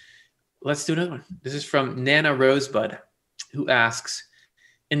again. Let's do another one. This is from Nana Rosebud, who asks,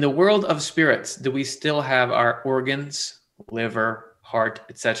 in the world of spirits, do we still have our organs, liver, heart,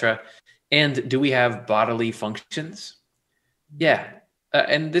 etc.? And do we have bodily functions? Yeah.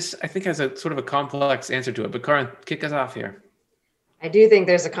 And this, I think, has a sort of a complex answer to it. But Karin, kick us off here. I do think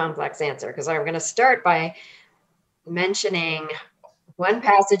there's a complex answer, because I'm going to start by mentioning one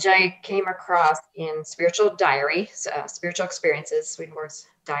passage I came across in Spiritual Diary, Spiritual Experiences, Swedenborg's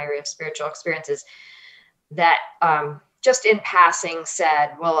Diary of Spiritual Experiences, that just in passing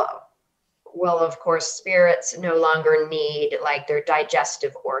said, well, of course, spirits no longer need like their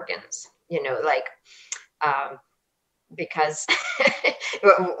digestive organs, because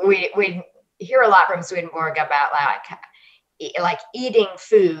we hear a lot from Swedenborg about like eating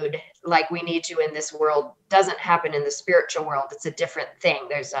food like we need to in this world doesn't happen in the spiritual world. It's a different thing.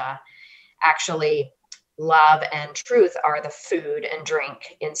 There's actually love and truth are the food and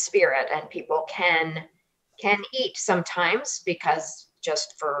drink in spirit, and people can eat sometimes because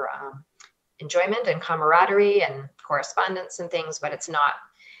just for enjoyment and camaraderie and correspondence and things, but it's not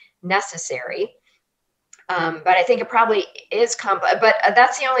necessary. But I think it probably is complex, but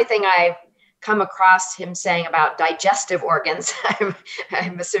that's the only thing I've come across him saying about digestive organs.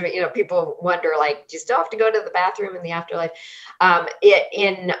 I'm assuming, people wonder, like, do you still have to go to the bathroom in the afterlife? On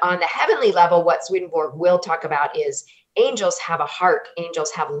the heavenly level, what Swedenborg will talk about is angels have a heart,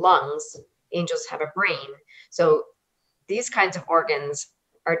 angels have lungs, angels have a brain. So these kinds of organs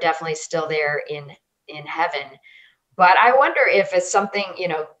are definitely still there in heaven. But I wonder if it's something,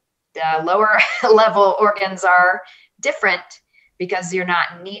 the lower level organs are different because you're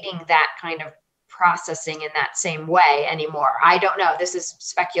not needing that kind of processing in that same way anymore. I don't know. This is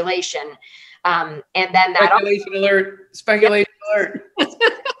speculation. And then that speculation alert. Speculation alert.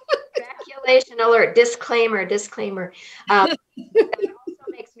 Speculation alert. Disclaimer. That also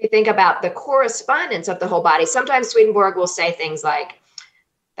makes me think about the correspondence of the whole body. Sometimes Swedenborg will say things like,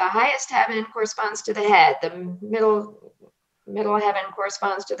 the highest heaven corresponds to the head, the middle heaven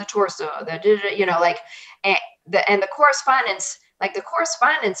corresponds to the torso, and the correspondence, like the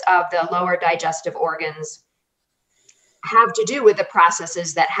correspondence of the lower digestive organs have to do with the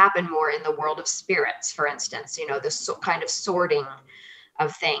processes that happen more in the world of spirits, for instance, the kind of sorting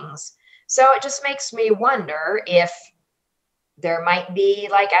of things. So it just makes me wonder if there might be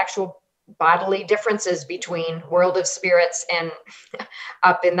like actual bodily differences between world of spirits and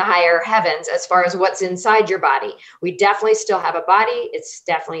up in the higher heavens as far as what's inside your body. We definitely still have a body. It's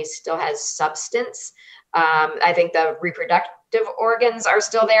definitely still has substance. I think the reproductive organs are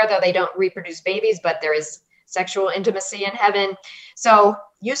still there, though they don't reproduce babies, but there is sexual intimacy in heaven. So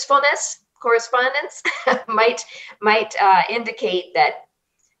usefulness, correspondence might indicate that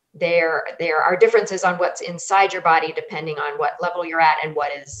there are differences on what's inside your body depending on what level you're at and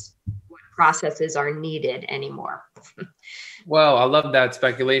what processes are needed anymore. Well, I love that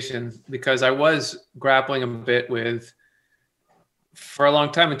speculation because I was grappling a bit with for a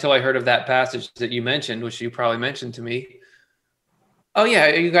long time until I heard of that passage that you mentioned, which you probably mentioned to me. Oh yeah,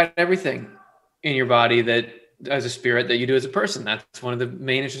 you got everything in your body that as a spirit that you do as a person. That's one of the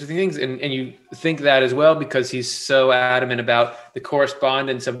main interesting things. And you think that as well because he's so adamant about the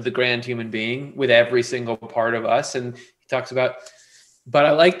correspondence of the grand human being with every single part of us. And he talks about, but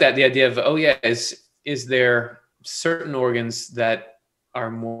I like that, the idea of, oh yeah, is there certain organs that are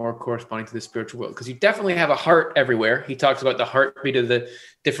more corresponding to the spiritual world? Because you definitely have a heart everywhere. He talks about the heartbeat of the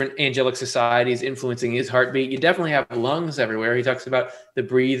different angelic societies influencing his heartbeat. You definitely have lungs everywhere. He talks about the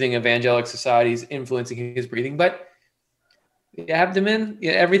breathing of angelic societies influencing his breathing, but the abdomen,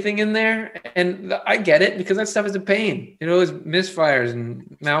 everything in there. And I get it because that stuff is a pain. It always misfires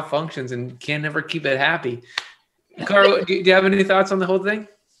and malfunctions and can never keep it happy. Carl, do you have any thoughts on the whole thing?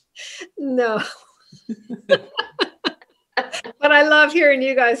 No. But I love hearing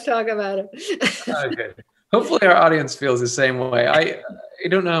you guys talk about it. Okay. Hopefully our audience feels the same way. I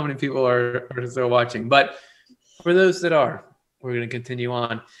don't know how many people are still watching, but for those that are, we're going to continue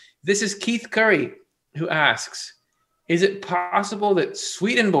on. This is Keith Curry who asks, is it possible that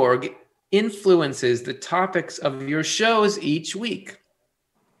Swedenborg influences the topics of your shows each week?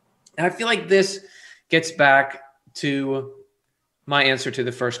 And I feel like this gets back to my answer to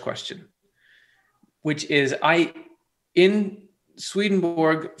the first question, which is in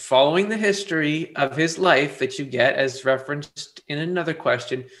Swedenborg, following the history of his life that you get as referenced in another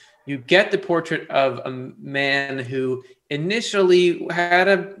question, you get the portrait of a man who initially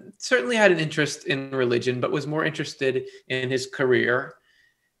certainly had an interest in religion, but was more interested in his career.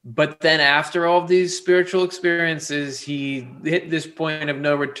 But then after all of these spiritual experiences, he hit this point of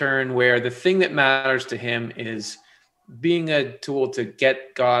no return where the thing that matters to him is being a tool to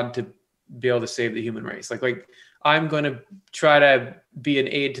get God to be able to save the human race. Like I'm going to try to be an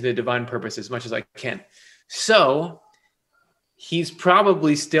aid to the divine purpose as much as I can. So he's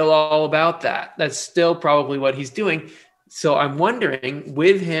probably still all about that. That's still probably what he's doing. So I'm wondering,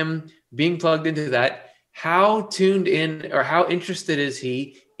 with him being plugged into that, how tuned in or how interested is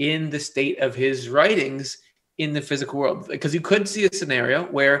he in the state of his writings in the physical world? Because you could see a scenario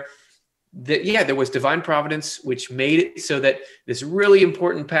where there was divine providence, which made it so that this really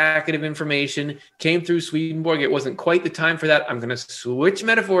important packet of information came through Swedenborg. It wasn't quite the time for that. I'm going to switch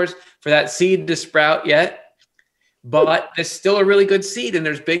metaphors for that seed to sprout yet, but there's still a really good seed and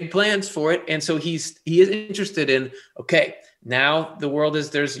there's big plans for it. And so he is interested in, okay, now the world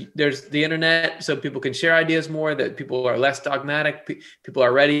is, there's the internet, so people can share ideas more, that people are less dogmatic. People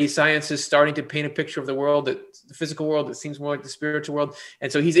are ready. Science is starting to paint a picture of the world, the physical world that seems more like the spiritual world.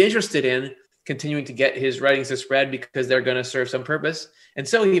 And so he's interested in continuing to get his writings to spread because they're going to serve some purpose. And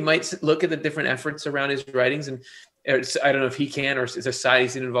so he might look at the different efforts around his writings, and I don't know if he can or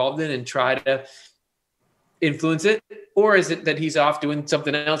society's involved in, and try to influence it. Or is it that he's off doing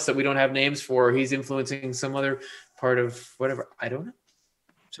something else that we don't have names for, or he's influencing some other part of whatever? I don't know.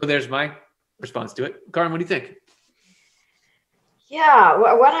 So there's my response to it. Karin, what do you think? Yeah,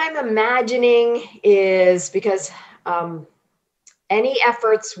 what I'm imagining is, because any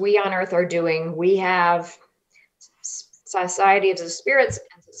efforts we on Earth are doing, we have societies of spirits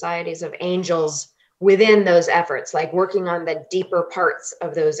and societies of angels within those efforts, like working on the deeper parts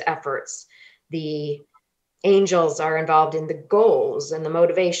of those efforts. The angels are involved in the goals and the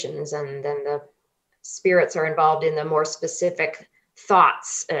motivations, and then the spirits are involved in the more specific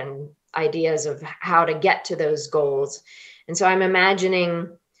thoughts and ideas of how to get to those goals. And so I'm imagining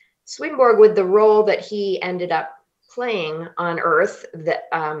Swedenborg with the role that he ended up playing on Earth,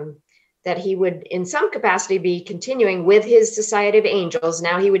 that he would in some capacity be continuing with his Society of Angels.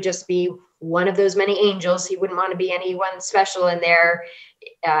 Now he would just be one of those many angels. He wouldn't want to be anyone special in there,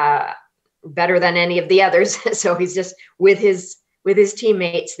 better than any of the others. So he's just with his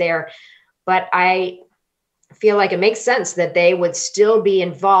teammates there. But I feel like it makes sense that they would still be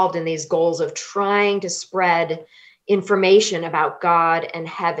involved in these goals of trying to spread information about God and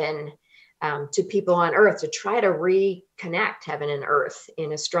heaven to people on Earth, to try to reconnect heaven and earth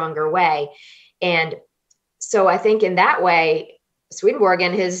in a stronger way. And so I think in that way, Swedenborg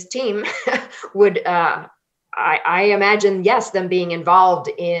and his team would, I imagine, yes, them being involved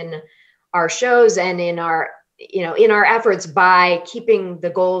in our shows and in our efforts by keeping the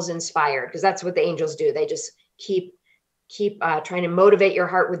goals inspired, because that's what the angels do. They just keep trying to motivate your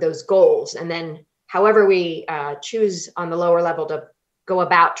heart with those goals. And then however we choose on the lower level to go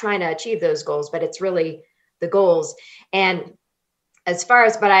about trying to achieve those goals, but it's really the goals. And as far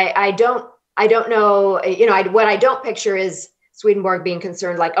as, but I don't know, what I don't picture is Swedenborg being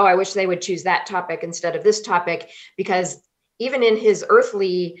concerned like, oh, I wish they would choose that topic instead of this topic, because even in his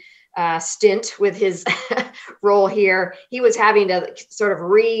earthly stint with his role here, he was having to sort of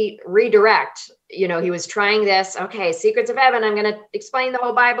redirect. He was trying this, okay, secrets of heaven, I'm going to explain the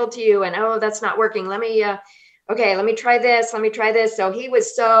whole Bible to you, and oh, that's not working. Let me try this. So he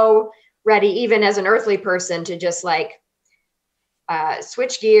was so ready, even as an earthly person, to just like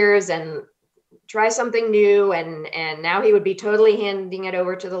switch gears and try something new. And now he would be totally handing it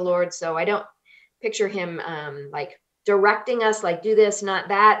over to the Lord. So I don't picture him like directing us, like do this, not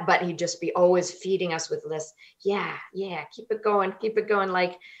that, but he'd just be always feeding us with this. Yeah. Keep it going.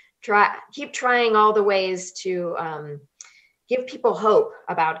 Like keep trying all the ways to give people hope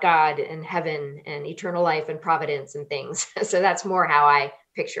about God and heaven and eternal life and providence and things. So that's more how I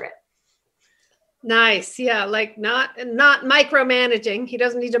picture it. Nice. Yeah. Like not micromanaging. He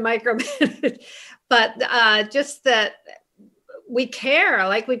doesn't need to micromanage, but just that we care,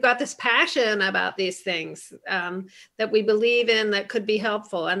 like we've got this passion about these things that we believe in that could be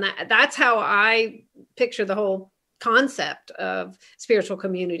helpful. And that's how I picture the whole concept of spiritual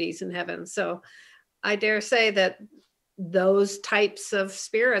communities in heaven. So I dare say that those types of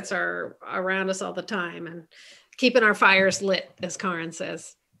spirits are around us all the time and keeping our fires lit, as Karin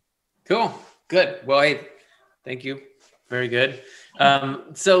says. Cool. Good. Well, hey, thank you. Very good.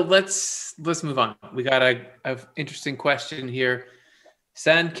 So let's move on. We got a interesting question here.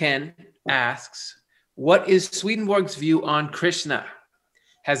 San Ken asks, what is Swedenborg's view on Krishna?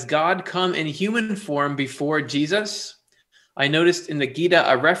 Has God come in human form before Jesus? I noticed in the Gita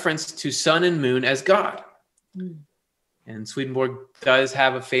a reference to sun and moon as God. And Swedenborg does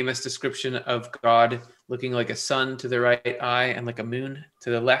have a famous description of God looking like a sun to the right eye and like a moon to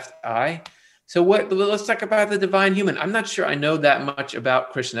the left eye. So let's talk about the divine human. I'm not sure I know that much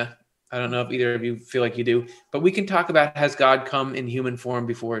about Krishna. I don't know if either of you feel like you do, but we can talk about, has God come in human form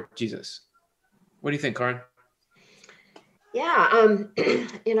before Jesus? What do you think, Karin? Yeah,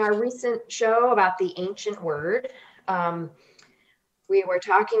 in our recent show about the ancient word, we were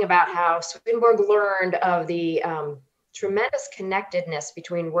talking about how Swedenborg learned of the tremendous connectedness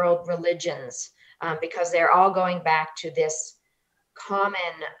between world religions because they're all going back to this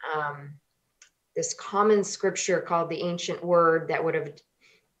common scripture called the ancient word that would have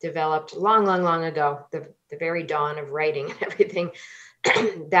developed long ago, the very dawn of writing and everything,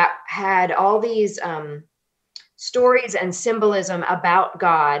 that had all these stories and symbolism about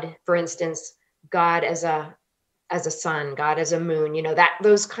God. For instance, God as a sun, God as a moon, that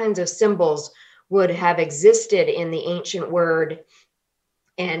those kinds of symbols would have existed in the ancient word.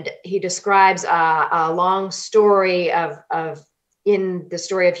 And he describes a long story in the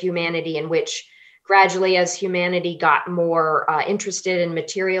story of humanity, in which gradually, as humanity got more interested in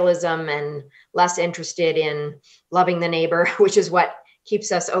materialism and less interested in loving the neighbor, which is what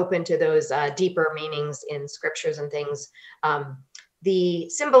keeps us open to those deeper meanings in scriptures and things, the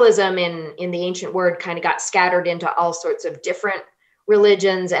symbolism in the ancient word kind of got scattered into all sorts of different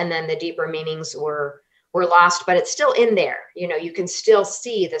religions, and then the deeper meanings were lost, but it's still in there. You can still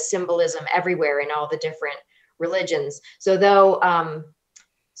see the symbolism everywhere in all the different religions. So though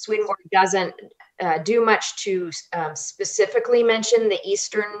Swedenborg doesn't do much to specifically mention the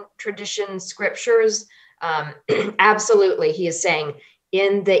Eastern tradition scriptures, Absolutely. He is saying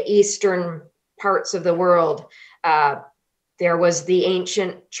in the eastern parts of the world, there was the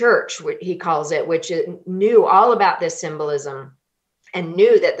ancient church, he calls it, which knew all about this symbolism and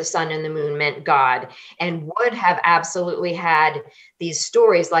knew that the sun and the moon meant God, and would have absolutely had these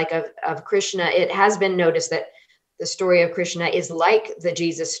stories like of Krishna. It has been noticed that the story of Krishna is like the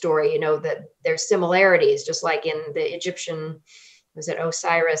Jesus story, that there's similarities, just like in the Egyptian, was it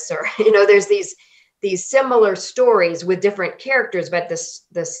Osiris, or, there's these similar stories with different characters, but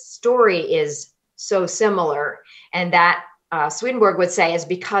the story is so similar. And that Swedenborg would say is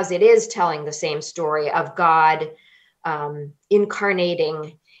because it is telling the same story of God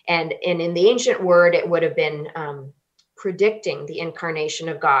incarnating, and in the ancient word, it would have been predicting the incarnation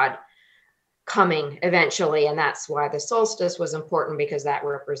of God coming eventually. And that's why the solstice was important, because that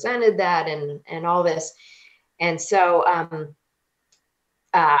represented that and all this. And so,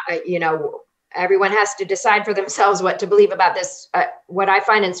 everyone has to decide for themselves what to believe about this. What I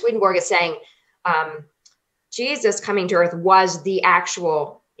find in Swedenborg is saying Jesus coming to earth was the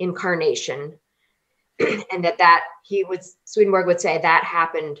actual incarnation, and that Swedenborg would say that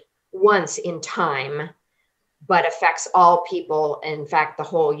happened once in time, but affects all people, in fact, the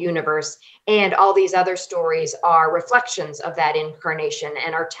whole universe. And all these other stories are reflections of that incarnation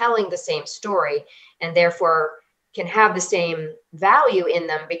and are telling the same story, and therefore can have the same value in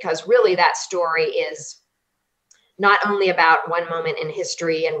them, because really that story is not only about one moment in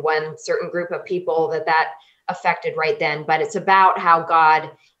history and one certain group of people that affected right then, but it's about how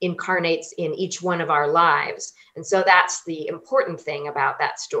God incarnates in each one of our lives. And so that's the important thing about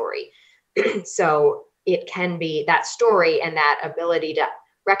that story. So it can be that story and that ability to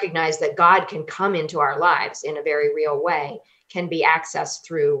recognize that God can come into our lives in a very real way can be accessed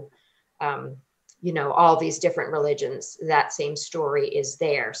through, all these different religions. That same story is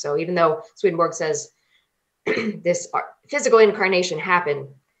there. So even though Swedenborg says this physical incarnation happened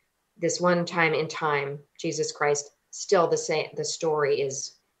this one time in time, Jesus Christ, still the same, the story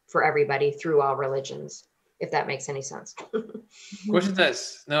is for everybody through all religions, if that makes any sense. Of course it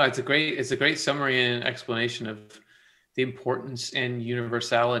does. No, it's a great summary and explanation of the importance and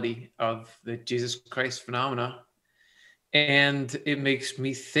universality of the Jesus Christ phenomena. And it makes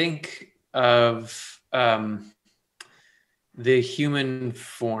me think of the human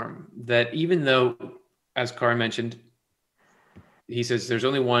form, that even though, as Kara mentioned, he says there's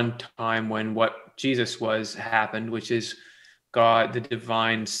only one time when what Jesus was happened, which is God, the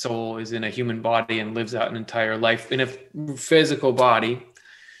divine soul, is in a human body and lives out an entire life in a physical body.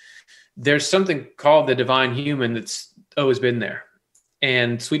 There's something called the divine human that's always been there.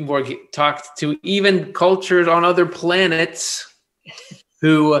 And Swedenborg talked to even cultures on other planets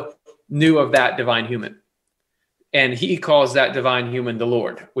who knew of that divine human. And he calls that divine human the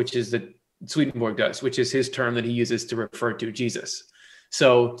Lord, which is Swedenborg does, which is his term that he uses to refer to Jesus.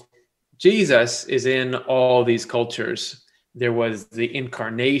 So Jesus is in all these cultures. There was the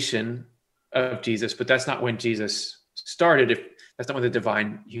incarnation of Jesus, but that's not when Jesus started. That's not when the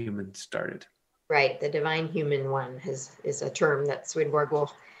divine human started. Right. The divine human one is a term that Swedenborg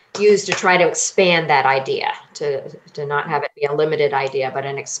will use to try to expand that idea, to not have it be a limited idea, but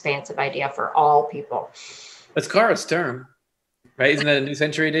an expansive idea for all people. That's Kara's term, right? Isn't that a New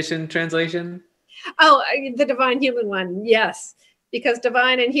Century Edition translation? Oh, the divine human one. Yes. Because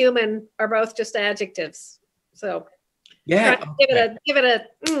divine and human are both just adjectives. So yeah, give it a.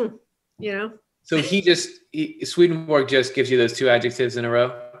 So Swedenborg just gives you those two adjectives in a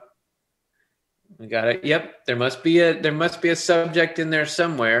row. We got it. Yep. There must be a subject in there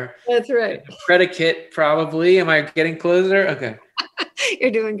somewhere. That's right. A predicate, probably. Am I getting closer? Okay.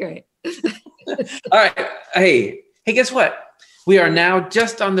 You're doing great. All right. Hey, guess what? We are now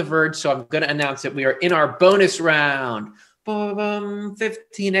just on the verge. So I'm going to announce it. We are in our bonus round.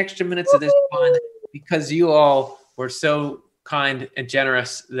 15 extra minutes of this fun, because you all were so kind and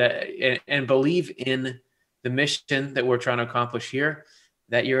generous and believe in the mission that we're trying to accomplish here,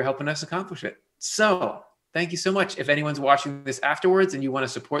 that you're helping us accomplish it. So thank you so much. If anyone's watching this afterwards and you want to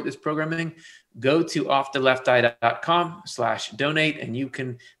support this programming, go to offthelefteye.com/donate and you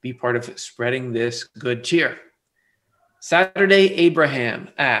can be part of spreading this good cheer. Saturday Abraham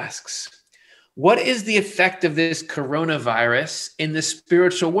asks, what is the effect of this coronavirus in the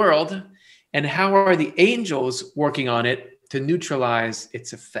spiritual world, and how are the angels working on it to neutralize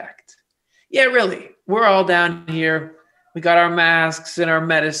its effect? Yeah, really. We're all down here. We got our masks and our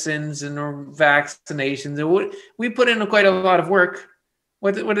medicines and our vaccinations, and we put in quite a lot of work.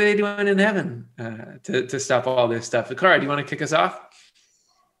 What are they doing in heaven to stop all this stuff? Kara, do you want to kick us off?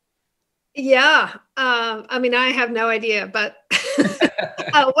 Yeah. I mean, I have no idea, but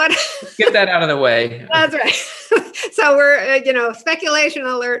what? Get that out of the way. That's right. So we're, speculation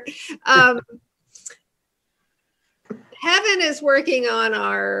alert. Heaven is working on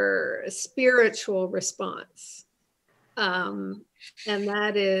our spiritual response. And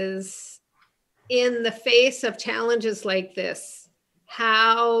that is, in the face of challenges like this,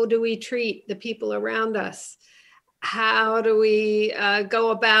 how do we treat the people around us? How do we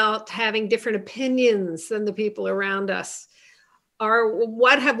go about having different opinions than the people around us? Or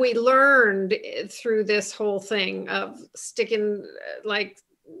what have we learned through this whole thing of sticking, like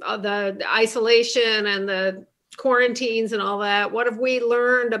the isolation and the quarantines and all that? What have we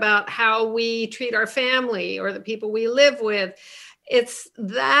learned about how we treat our family or the people we live with? It's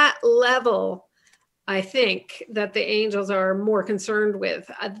that level, I think, that the angels are more concerned with.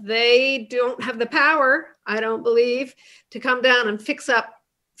 They don't have the power, I don't believe, to come down and fix up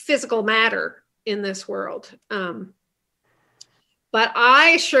physical matter in this world. But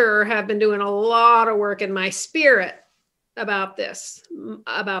I sure have been doing a lot of work in my spirit about this,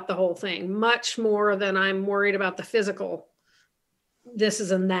 about the whole thing, much more than I'm worried about the physical this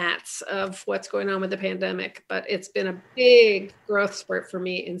and that's of what's going on with the pandemic. But it's been a big growth spurt for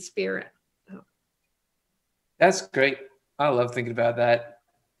me in spirit. That's great. I love thinking about that.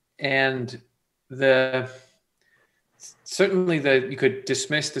 And certainly you could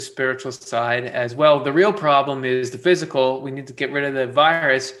dismiss the spiritual side as well. The real problem is the physical. We need to get rid of the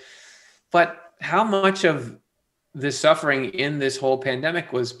virus. But how much of the suffering in this whole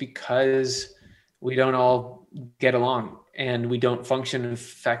pandemic was because we don't all get along and we don't function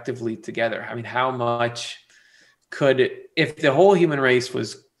effectively together? I mean, how much if the whole human race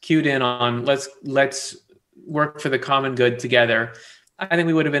was cued in on let's work for the common good together, I think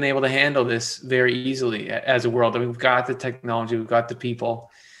we would have been able to handle this very easily as a world. I mean, we've got the technology, we've got the people,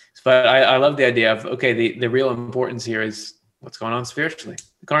 but I love the idea of, okay, the real importance here is what's going on spiritually.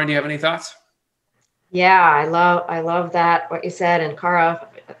 Karin, do you have any thoughts? Yeah, I love that, what you said. And Cara,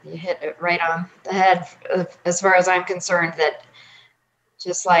 you hit it right on the head as far as I'm concerned, that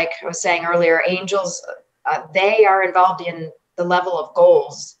just like I was saying earlier, angels, they are involved in the level of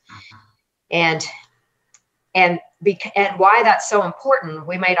goals. And why that's so important,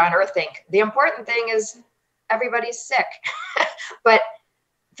 we might on earth think the important thing is everybody's sick, but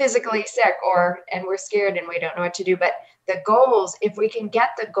physically sick, and we're scared and we don't know what to do. But the goals, if we can get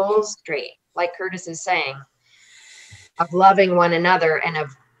the goals straight, like Curtis is saying, of loving one another and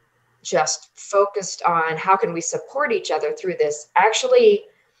of just focused on how can we support each other through this, actually,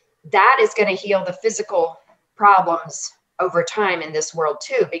 that is going to heal the physical problems over time in this world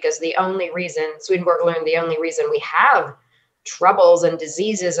too, because the only reason Swedenborg learned, the only reason we have troubles and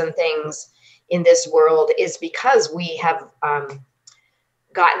diseases and things in this world is because we have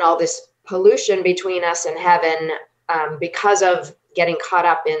gotten all this pollution between us and heaven, because of getting caught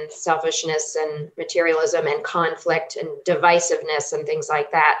up in selfishness and materialism and conflict and divisiveness and things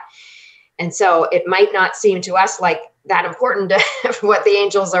like that. And so it might not seem to us like that important what the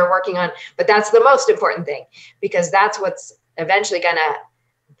angels are working on, but that's the most important thing, because that's what's eventually going to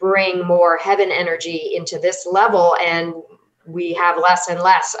bring more heaven energy into this level. And we have less and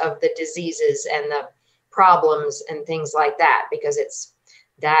less of the diseases and the problems and things like that, because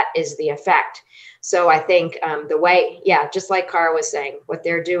that is the effect. So I think the way, just like Cara was saying, what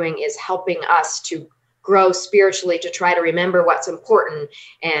they're doing is helping us to grow spiritually, to try to remember what's important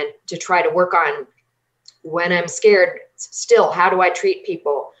and to try to work on, when I'm scared, still, how do I treat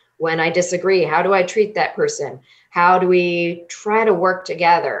people? When I disagree, how do I treat that person? How do we try to work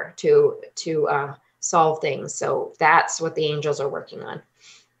together to solve things? So that's what the angels are working on.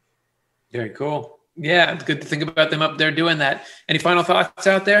 Very cool. Yeah, it's good to think about them up there doing that. Any final thoughts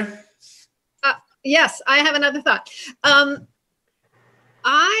out there? Yes, I have another thought.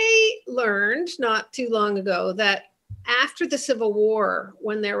 I learned not too long ago that after the Civil War,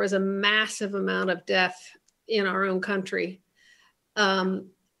 when there was a massive amount of death in our own country, the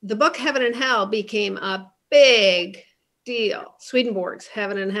book Heaven and Hell became a big deal. Swedenborg's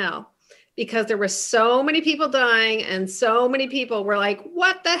Heaven and Hell, because there were so many people dying and so many people were like,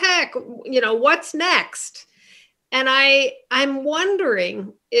 what the heck? What's next? And I'm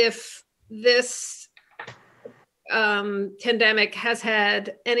wondering if this pandemic has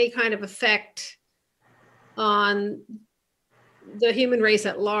had any kind of effect on the human race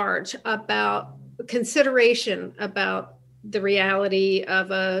at large, about consideration about the reality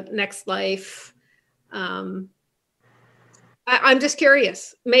of a next life. I'm just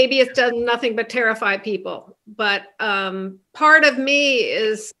curious. Maybe it's done nothing but terrify people, but part of me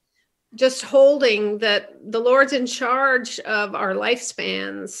is just holding that the Lord's in charge of our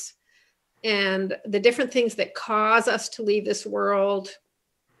lifespans, and the different things that cause us to leave this world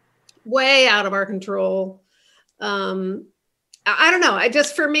way out of our control. I don't know.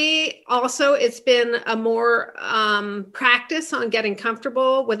 For me also, it's been a more practice on getting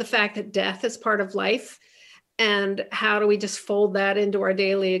comfortable with the fact that death is part of life. And how do we just fold that into our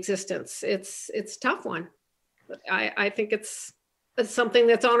daily existence? It's a tough one. I think it's something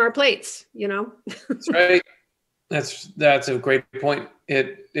that's on our plates, That's right. That's a great point.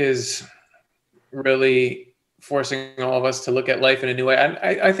 It is really forcing all of us to look at life in a new way.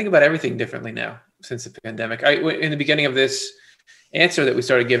 I think about everything differently now since the pandemic. In the beginning of this answer that we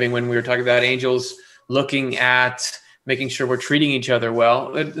started giving, when we were talking about angels looking at making sure we're treating each other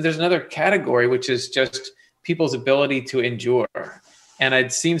well, there's another category, which is just people's ability to endure. And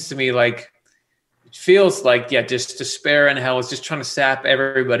it seems to me like, it feels like, just despair and hell is just trying to sap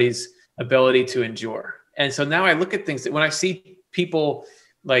everybody's ability to endure. And so now I look at things that when I see people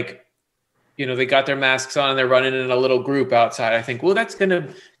like, they got their masks on and they're running in a little group outside, I think, well, that's going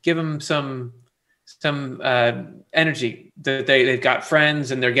to give them some energy that they've got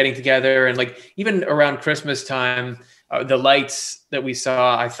friends and they're getting together. And like, even around Christmas time, the lights that we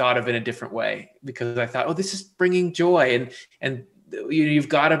saw, I thought of in a different way, because I thought, oh, this is bringing joy, and you've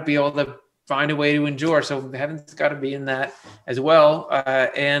got to be able to find a way to endure. So heaven's got to be in that as well.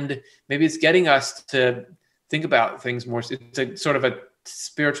 And maybe it's getting us to think about things more. It's a sort of a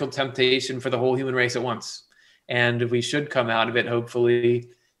spiritual temptation for the whole human race at once. And we should come out of it, hopefully,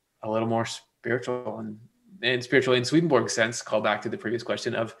 a little more spiritual and spiritual in Swedenborg's sense, call back to the previous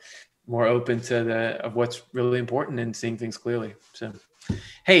question, of more open to of what's really important and seeing things clearly. So,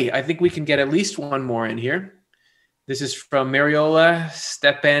 hey, I think we can get at least one more in here. This is from Mariola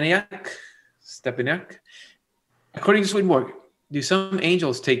Stepaniak. According to Swedenborg, do some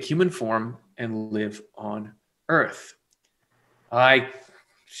angels take human form and live on Earth? I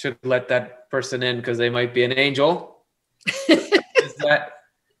should let that person in because they might be an angel. Does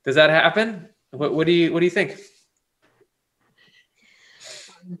that happen? What do you think?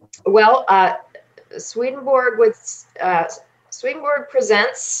 Well, Swedenborg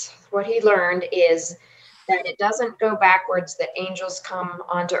presents what he learned is that it doesn't go backwards, that angels come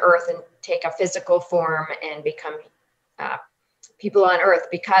onto Earth and take a physical form and become people on Earth,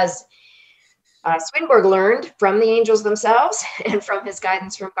 because Swedenborg learned from the angels themselves and from his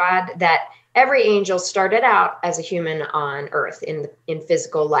guidance from God that every angel started out as a human on Earth in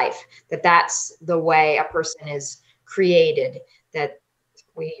physical life, that's the way a person is created, that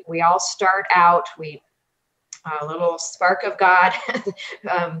we all start out, a little spark of God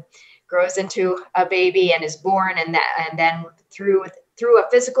grows into a baby and is born, and then through a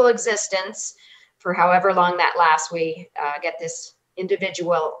physical existence, for however long that lasts, we get this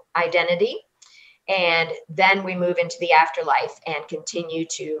individual identity. And then we move into the afterlife and continue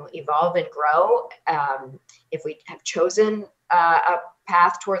to evolve and grow. If we have chosen a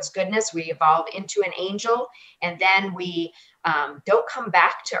path towards goodness, we evolve into an angel, and then we don't come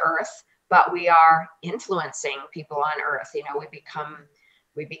back to Earth, but we are influencing people on Earth.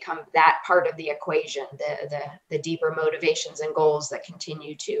 We become that part of the equation, the deeper motivations and goals that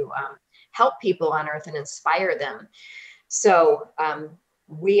continue to help people on Earth and inspire them. So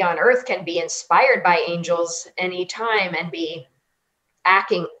we on Earth can be inspired by angels anytime and be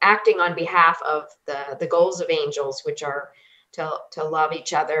acting on behalf of the goals of angels, which are to love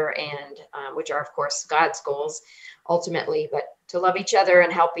each other, and which are, of course, God's goals ultimately, but to love each other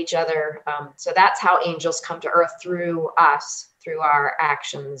and help each other. So that's how angels come to Earth, through us, through our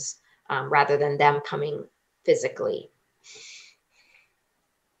actions, rather than them coming physically.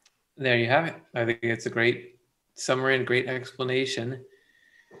 There you have it. I think it's a great summary and great explanation.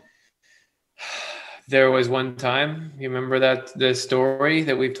 There was one time, you remember the story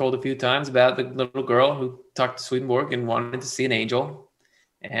that we've told a few times about the little girl who talked to Swedenborg and wanted to see an angel.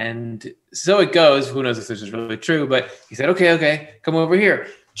 And so it goes, who knows if this is really true, but he said, okay, come over here.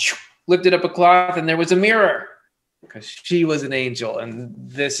 Lifted up a cloth and there was a mirror, because she was an angel. And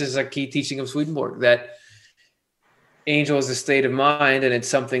this is a key teaching of Swedenborg, that angel is a state of mind, and it's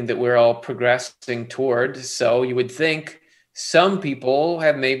something that we're all progressing toward. So you would think some people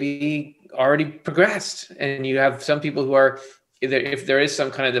have maybe already progressed, and you have some people who are, if there is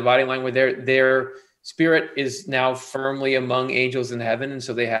some kind of dividing line where their spirit is now firmly among angels in heaven, and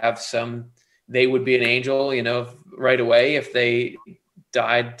so they would be an angel, right away if they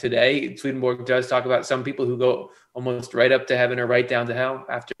died today. Swedenborg does talk about some people who go almost right up to heaven or right down to hell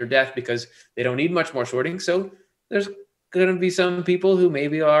after death because they don't need much more sorting. So there's going to be some people who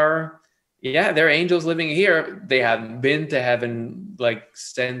maybe are, they're angels living here. They haven't been to heaven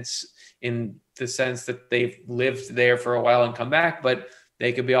in the sense that they've lived there for a while and come back, but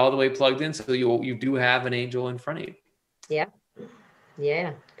they could be all the way plugged in. So you do have an angel in front of you. Yeah.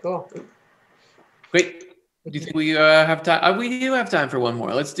 Yeah. Cool. Great. Do you think we have time? We do have time for one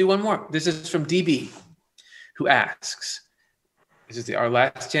more. Let's do one more. This is from DB, who asks, this is our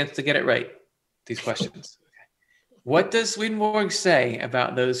last chance to get it right, these questions. What does Swedenborg say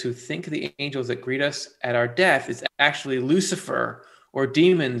about those who think the angels that greet us at our death is actually Lucifer or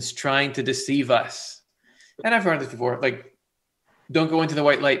demons trying to deceive us? And I've heard this before, like, don't go into the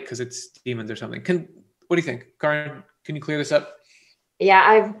white light because it's demons or something. What do you think? Karin, can you clear this up?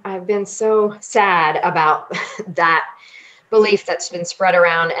 Yeah, I've been so sad about that belief that's been spread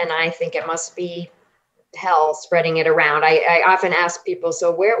around, and I think it must be hell spreading it around. I often ask people,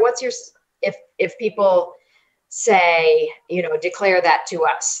 so what's your, if people say, declare that to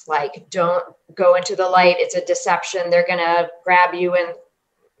us, like, don't go into the light, it's a deception, they're going to grab you and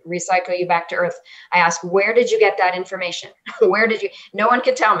recycle you back to earth. I ask, where did you get that information? No one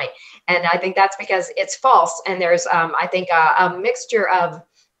could tell me. And I think that's because it's false. And there's, I think a mixture of,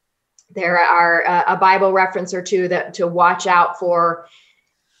 there are a Bible reference or two that to watch out for,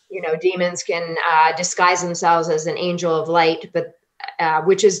 demons can disguise themselves as an angel of light, but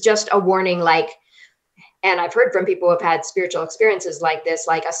which is just a warning, like, and I've heard from people who have had spiritual experiences like this,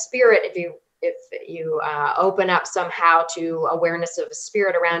 like a spirit, if you open up somehow to awareness of a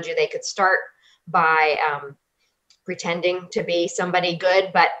spirit around you, they could start by pretending to be somebody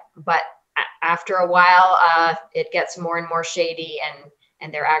good, but after a while, it gets more and more shady,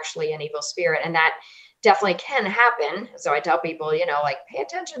 and they're actually an evil spirit, and that definitely can happen. So I tell people, like, pay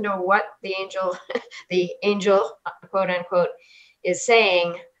attention to what the angel, quote unquote, is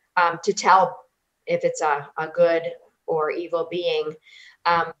saying, to tell if it's a good or evil being.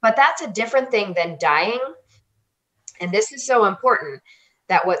 But that's a different thing than dying. And this is so important,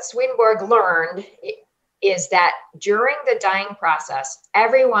 that what Swedenborg learned is that during the dying process,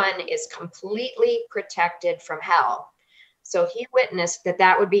 everyone is completely protected from hell. So he witnessed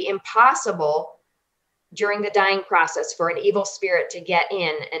that would be impossible during the dying process for an evil spirit to get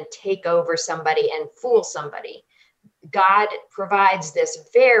in and take over somebody and fool somebody. God provides this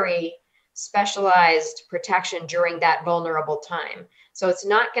very specialized protection during that vulnerable time. So it's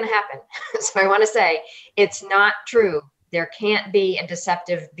not going to happen. So I want to say, it's not true. There can't be a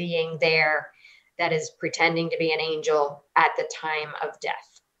deceptive being there that is pretending to be an angel at the time of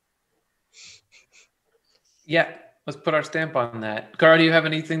death. Yeah, let's put our stamp on that. Cara, do you have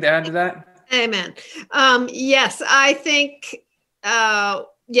anything to add to that? Amen. Yes, I think,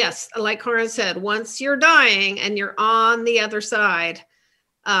 yes, like Karin said, once you're dying and you're on the other side,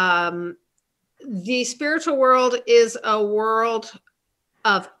 the spiritual world is a world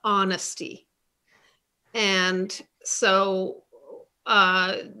of honesty. And so,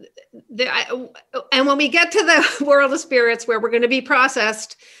 and when we get to the world of spirits where we're going to be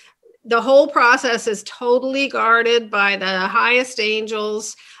processed, the whole process is totally guarded by the highest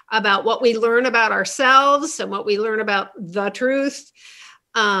angels about what we learn about ourselves and what we learn about the truth.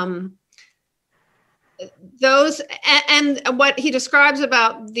 Those, and what he describes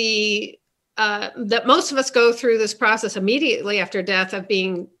about that most of us go through this process immediately after death of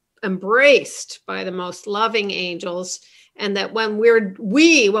being embraced by the most loving angels, and that when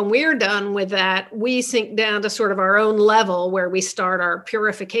we're done with that, we sink down to sort of our own level where we start our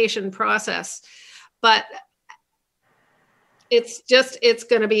purification process. But it's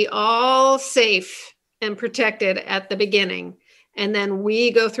going to be all safe and protected at the beginning. And then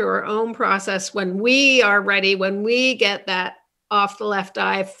we go through our own process when we are ready, when we get that off the left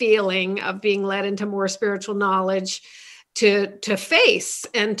eye feeling of being led into more spiritual knowledge, to face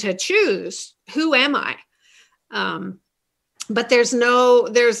and to choose, who am I? But there's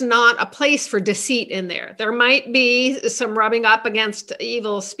not a place for deceit in there. There might be some rubbing up against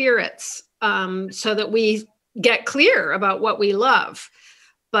evil spirits, so that we get clear about what we love,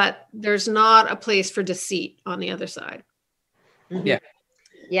 but there's not a place for deceit on the other side. Yeah.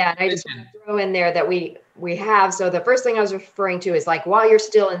 Yeah. And I just want to throw in there that we have, so the first thing I was referring to is, like, while you're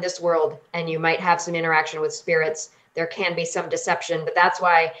still in this world and you might have some interaction with spirits, there can be some deception, but that's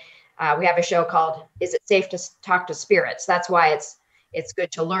why we have a show called Is It Safe to Talk to Spirits? That's why it's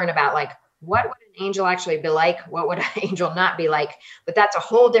good to learn about, like, what would an angel actually be like? What would an angel not be like? But that's a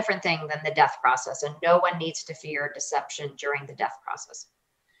whole different thing than the death process. And no one needs to fear deception during the death process.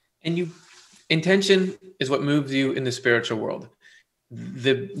 And intention is what moves you in the spiritual world.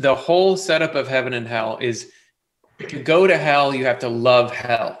 The whole setup of heaven and hell is, to go to hell, you have to love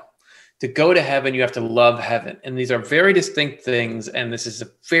hell. To go to heaven, you have to love heaven. And these are very distinct things. And this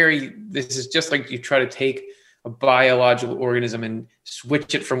is just like you try to take a biological organism and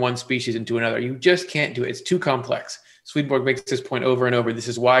switch it from one species into another. You just can't do it. It's too complex. Swedenborg makes this point over and over. This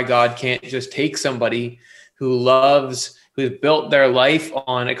is why God can't just take somebody who's built their life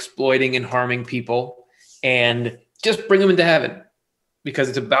on exploiting and harming people and just bring them into heaven, because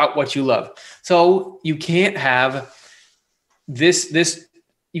it's about what you love. So you can't have this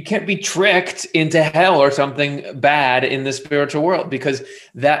you can't be tricked into hell or something bad in the spiritual world, because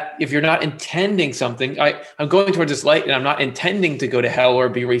that, if you're not intending something, I'm going towards this light and I'm not intending to go to hell or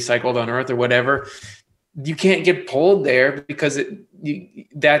be recycled on earth or whatever, you can't get pulled there, because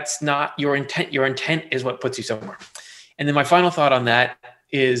that's not your intent. Your intent is what puts you somewhere. And then my final thought on that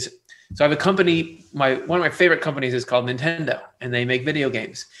is, so I have a company, one of my favorite companies is called Nintendo, and they make video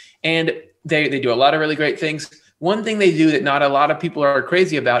games, and they do a lot of really great things. One thing they do that not a lot of people are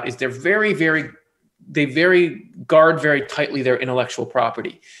crazy about is they guard very tightly their intellectual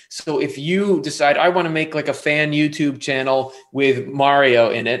property. So if you decide, I want to make like a fan YouTube channel with Mario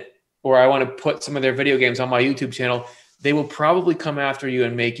in it, or I want to put some of their video games on my YouTube channel, they will probably come after you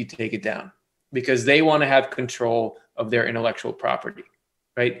and make you take it down, because they want to have control of their intellectual property,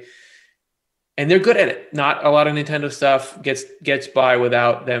 right? And they're good at it. Not a lot of Nintendo stuff gets by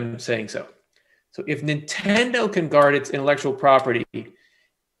without them saying so. So if Nintendo can guard its intellectual property,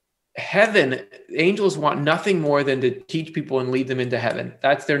 heaven, angels want nothing more than to teach people and lead them into heaven.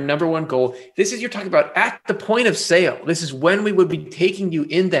 That's their number one goal. You're talking about at the point of sale. This is when we would be taking you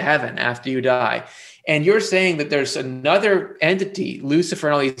into heaven after you die. And you're saying that there's another entity, Lucifer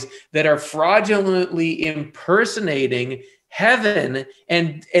and all these, that are fraudulently impersonating heaven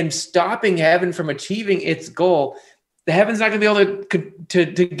and stopping heaven from achieving its goal. The heaven's not going to be able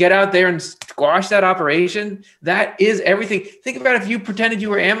to get out there and squash that operation. That is everything. Think about if you pretended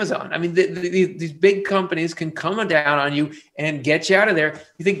you were Amazon. I mean, these big companies can come down on you and get you out of there.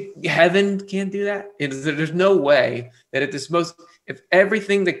 You think heaven can't do that? There's no way that if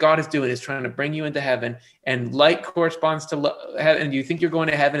everything that God is doing is trying to bring you into heaven, and light corresponds to heaven, and you think you're going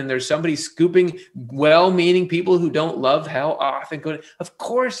to heaven, and there's somebody scooping well-meaning people who don't love hell off and go, of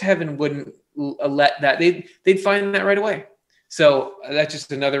course heaven wouldn't let that. They'd find that right away. So that's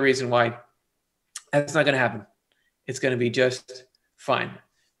just another reason why that's not going to happen. It's going to be just fine.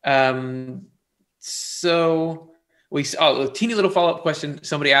 So a teeny little follow-up question.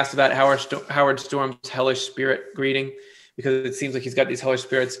 Somebody asked about Howard Storm's hellish spirit greeting, because it seems like he's got these hellish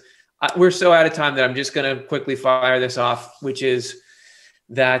spirits. We're so out of time that I'm just going to quickly fire this off, which is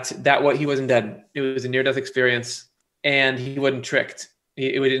that what he wasn't dead. It was a near-death experience, and he wasn't tricked. He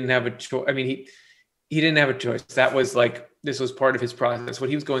didn't have a choice. I mean, he didn't have a choice. That was this was part of his process. What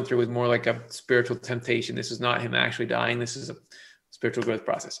he was going through was more like a spiritual temptation. This is not him actually dying. This is a spiritual growth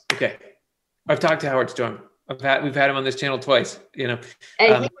process. Okay. I've talked to Howard Storm. We've had him on this channel twice,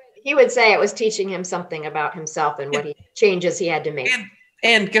 And he would say it was teaching him something about himself and what changes he had to make.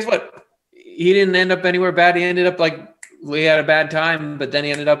 And guess what? He didn't end up anywhere bad. He ended up we had a bad time, but then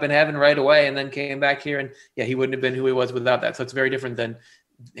he ended up in heaven right away and then came back here. And yeah, he wouldn't have been who he was without that. So it's very different than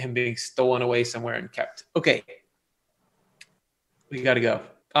him being stolen away somewhere and kept. Okay. We got to go.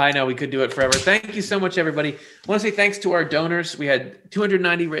 I know we could do it forever. Thank you so much, everybody. I want to say thanks to our donors. We had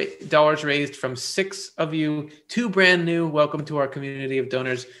 $290 raised from 6 of you, 2 brand new. Welcome to our community of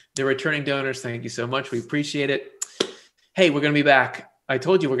donors. The returning donors, thank you so much. We appreciate it. Hey, we're going to be back. I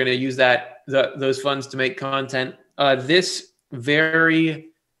told you we're going to use those funds to make content. This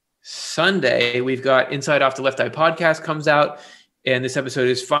very Sunday, we've got Inside Off the Left Eye podcast comes out. And this episode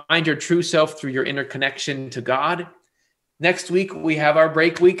is Find Your True Self Through Your Inner Connection to God. Next week, we have our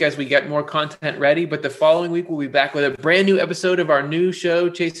break week as we get more content ready. But the following week, we'll be back with a brand new episode of our new show,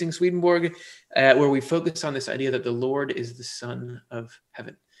 Chasing Swedenborg, where we focus on this idea that the Lord is the Son of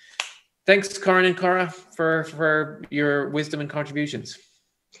Heaven. Thanks, Karin and Kara, for your wisdom and contributions.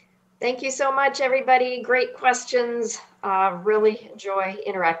 Thank you so much, everybody. Great questions. Really enjoy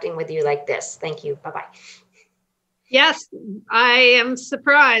interacting with you like this. Thank you. Bye-bye. Yes, I am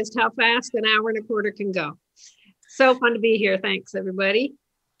surprised how fast an hour and a quarter can go. So fun to be here. Thanks, everybody.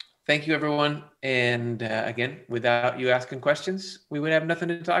 Thank you, everyone. And again, without you asking questions, we would have nothing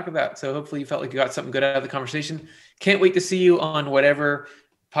to talk about. So hopefully you felt like you got something good out of the conversation. Can't wait to see you on whatever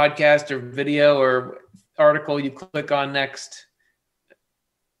podcast or video or article you click on next.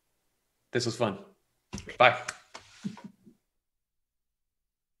 This was fun. Bye.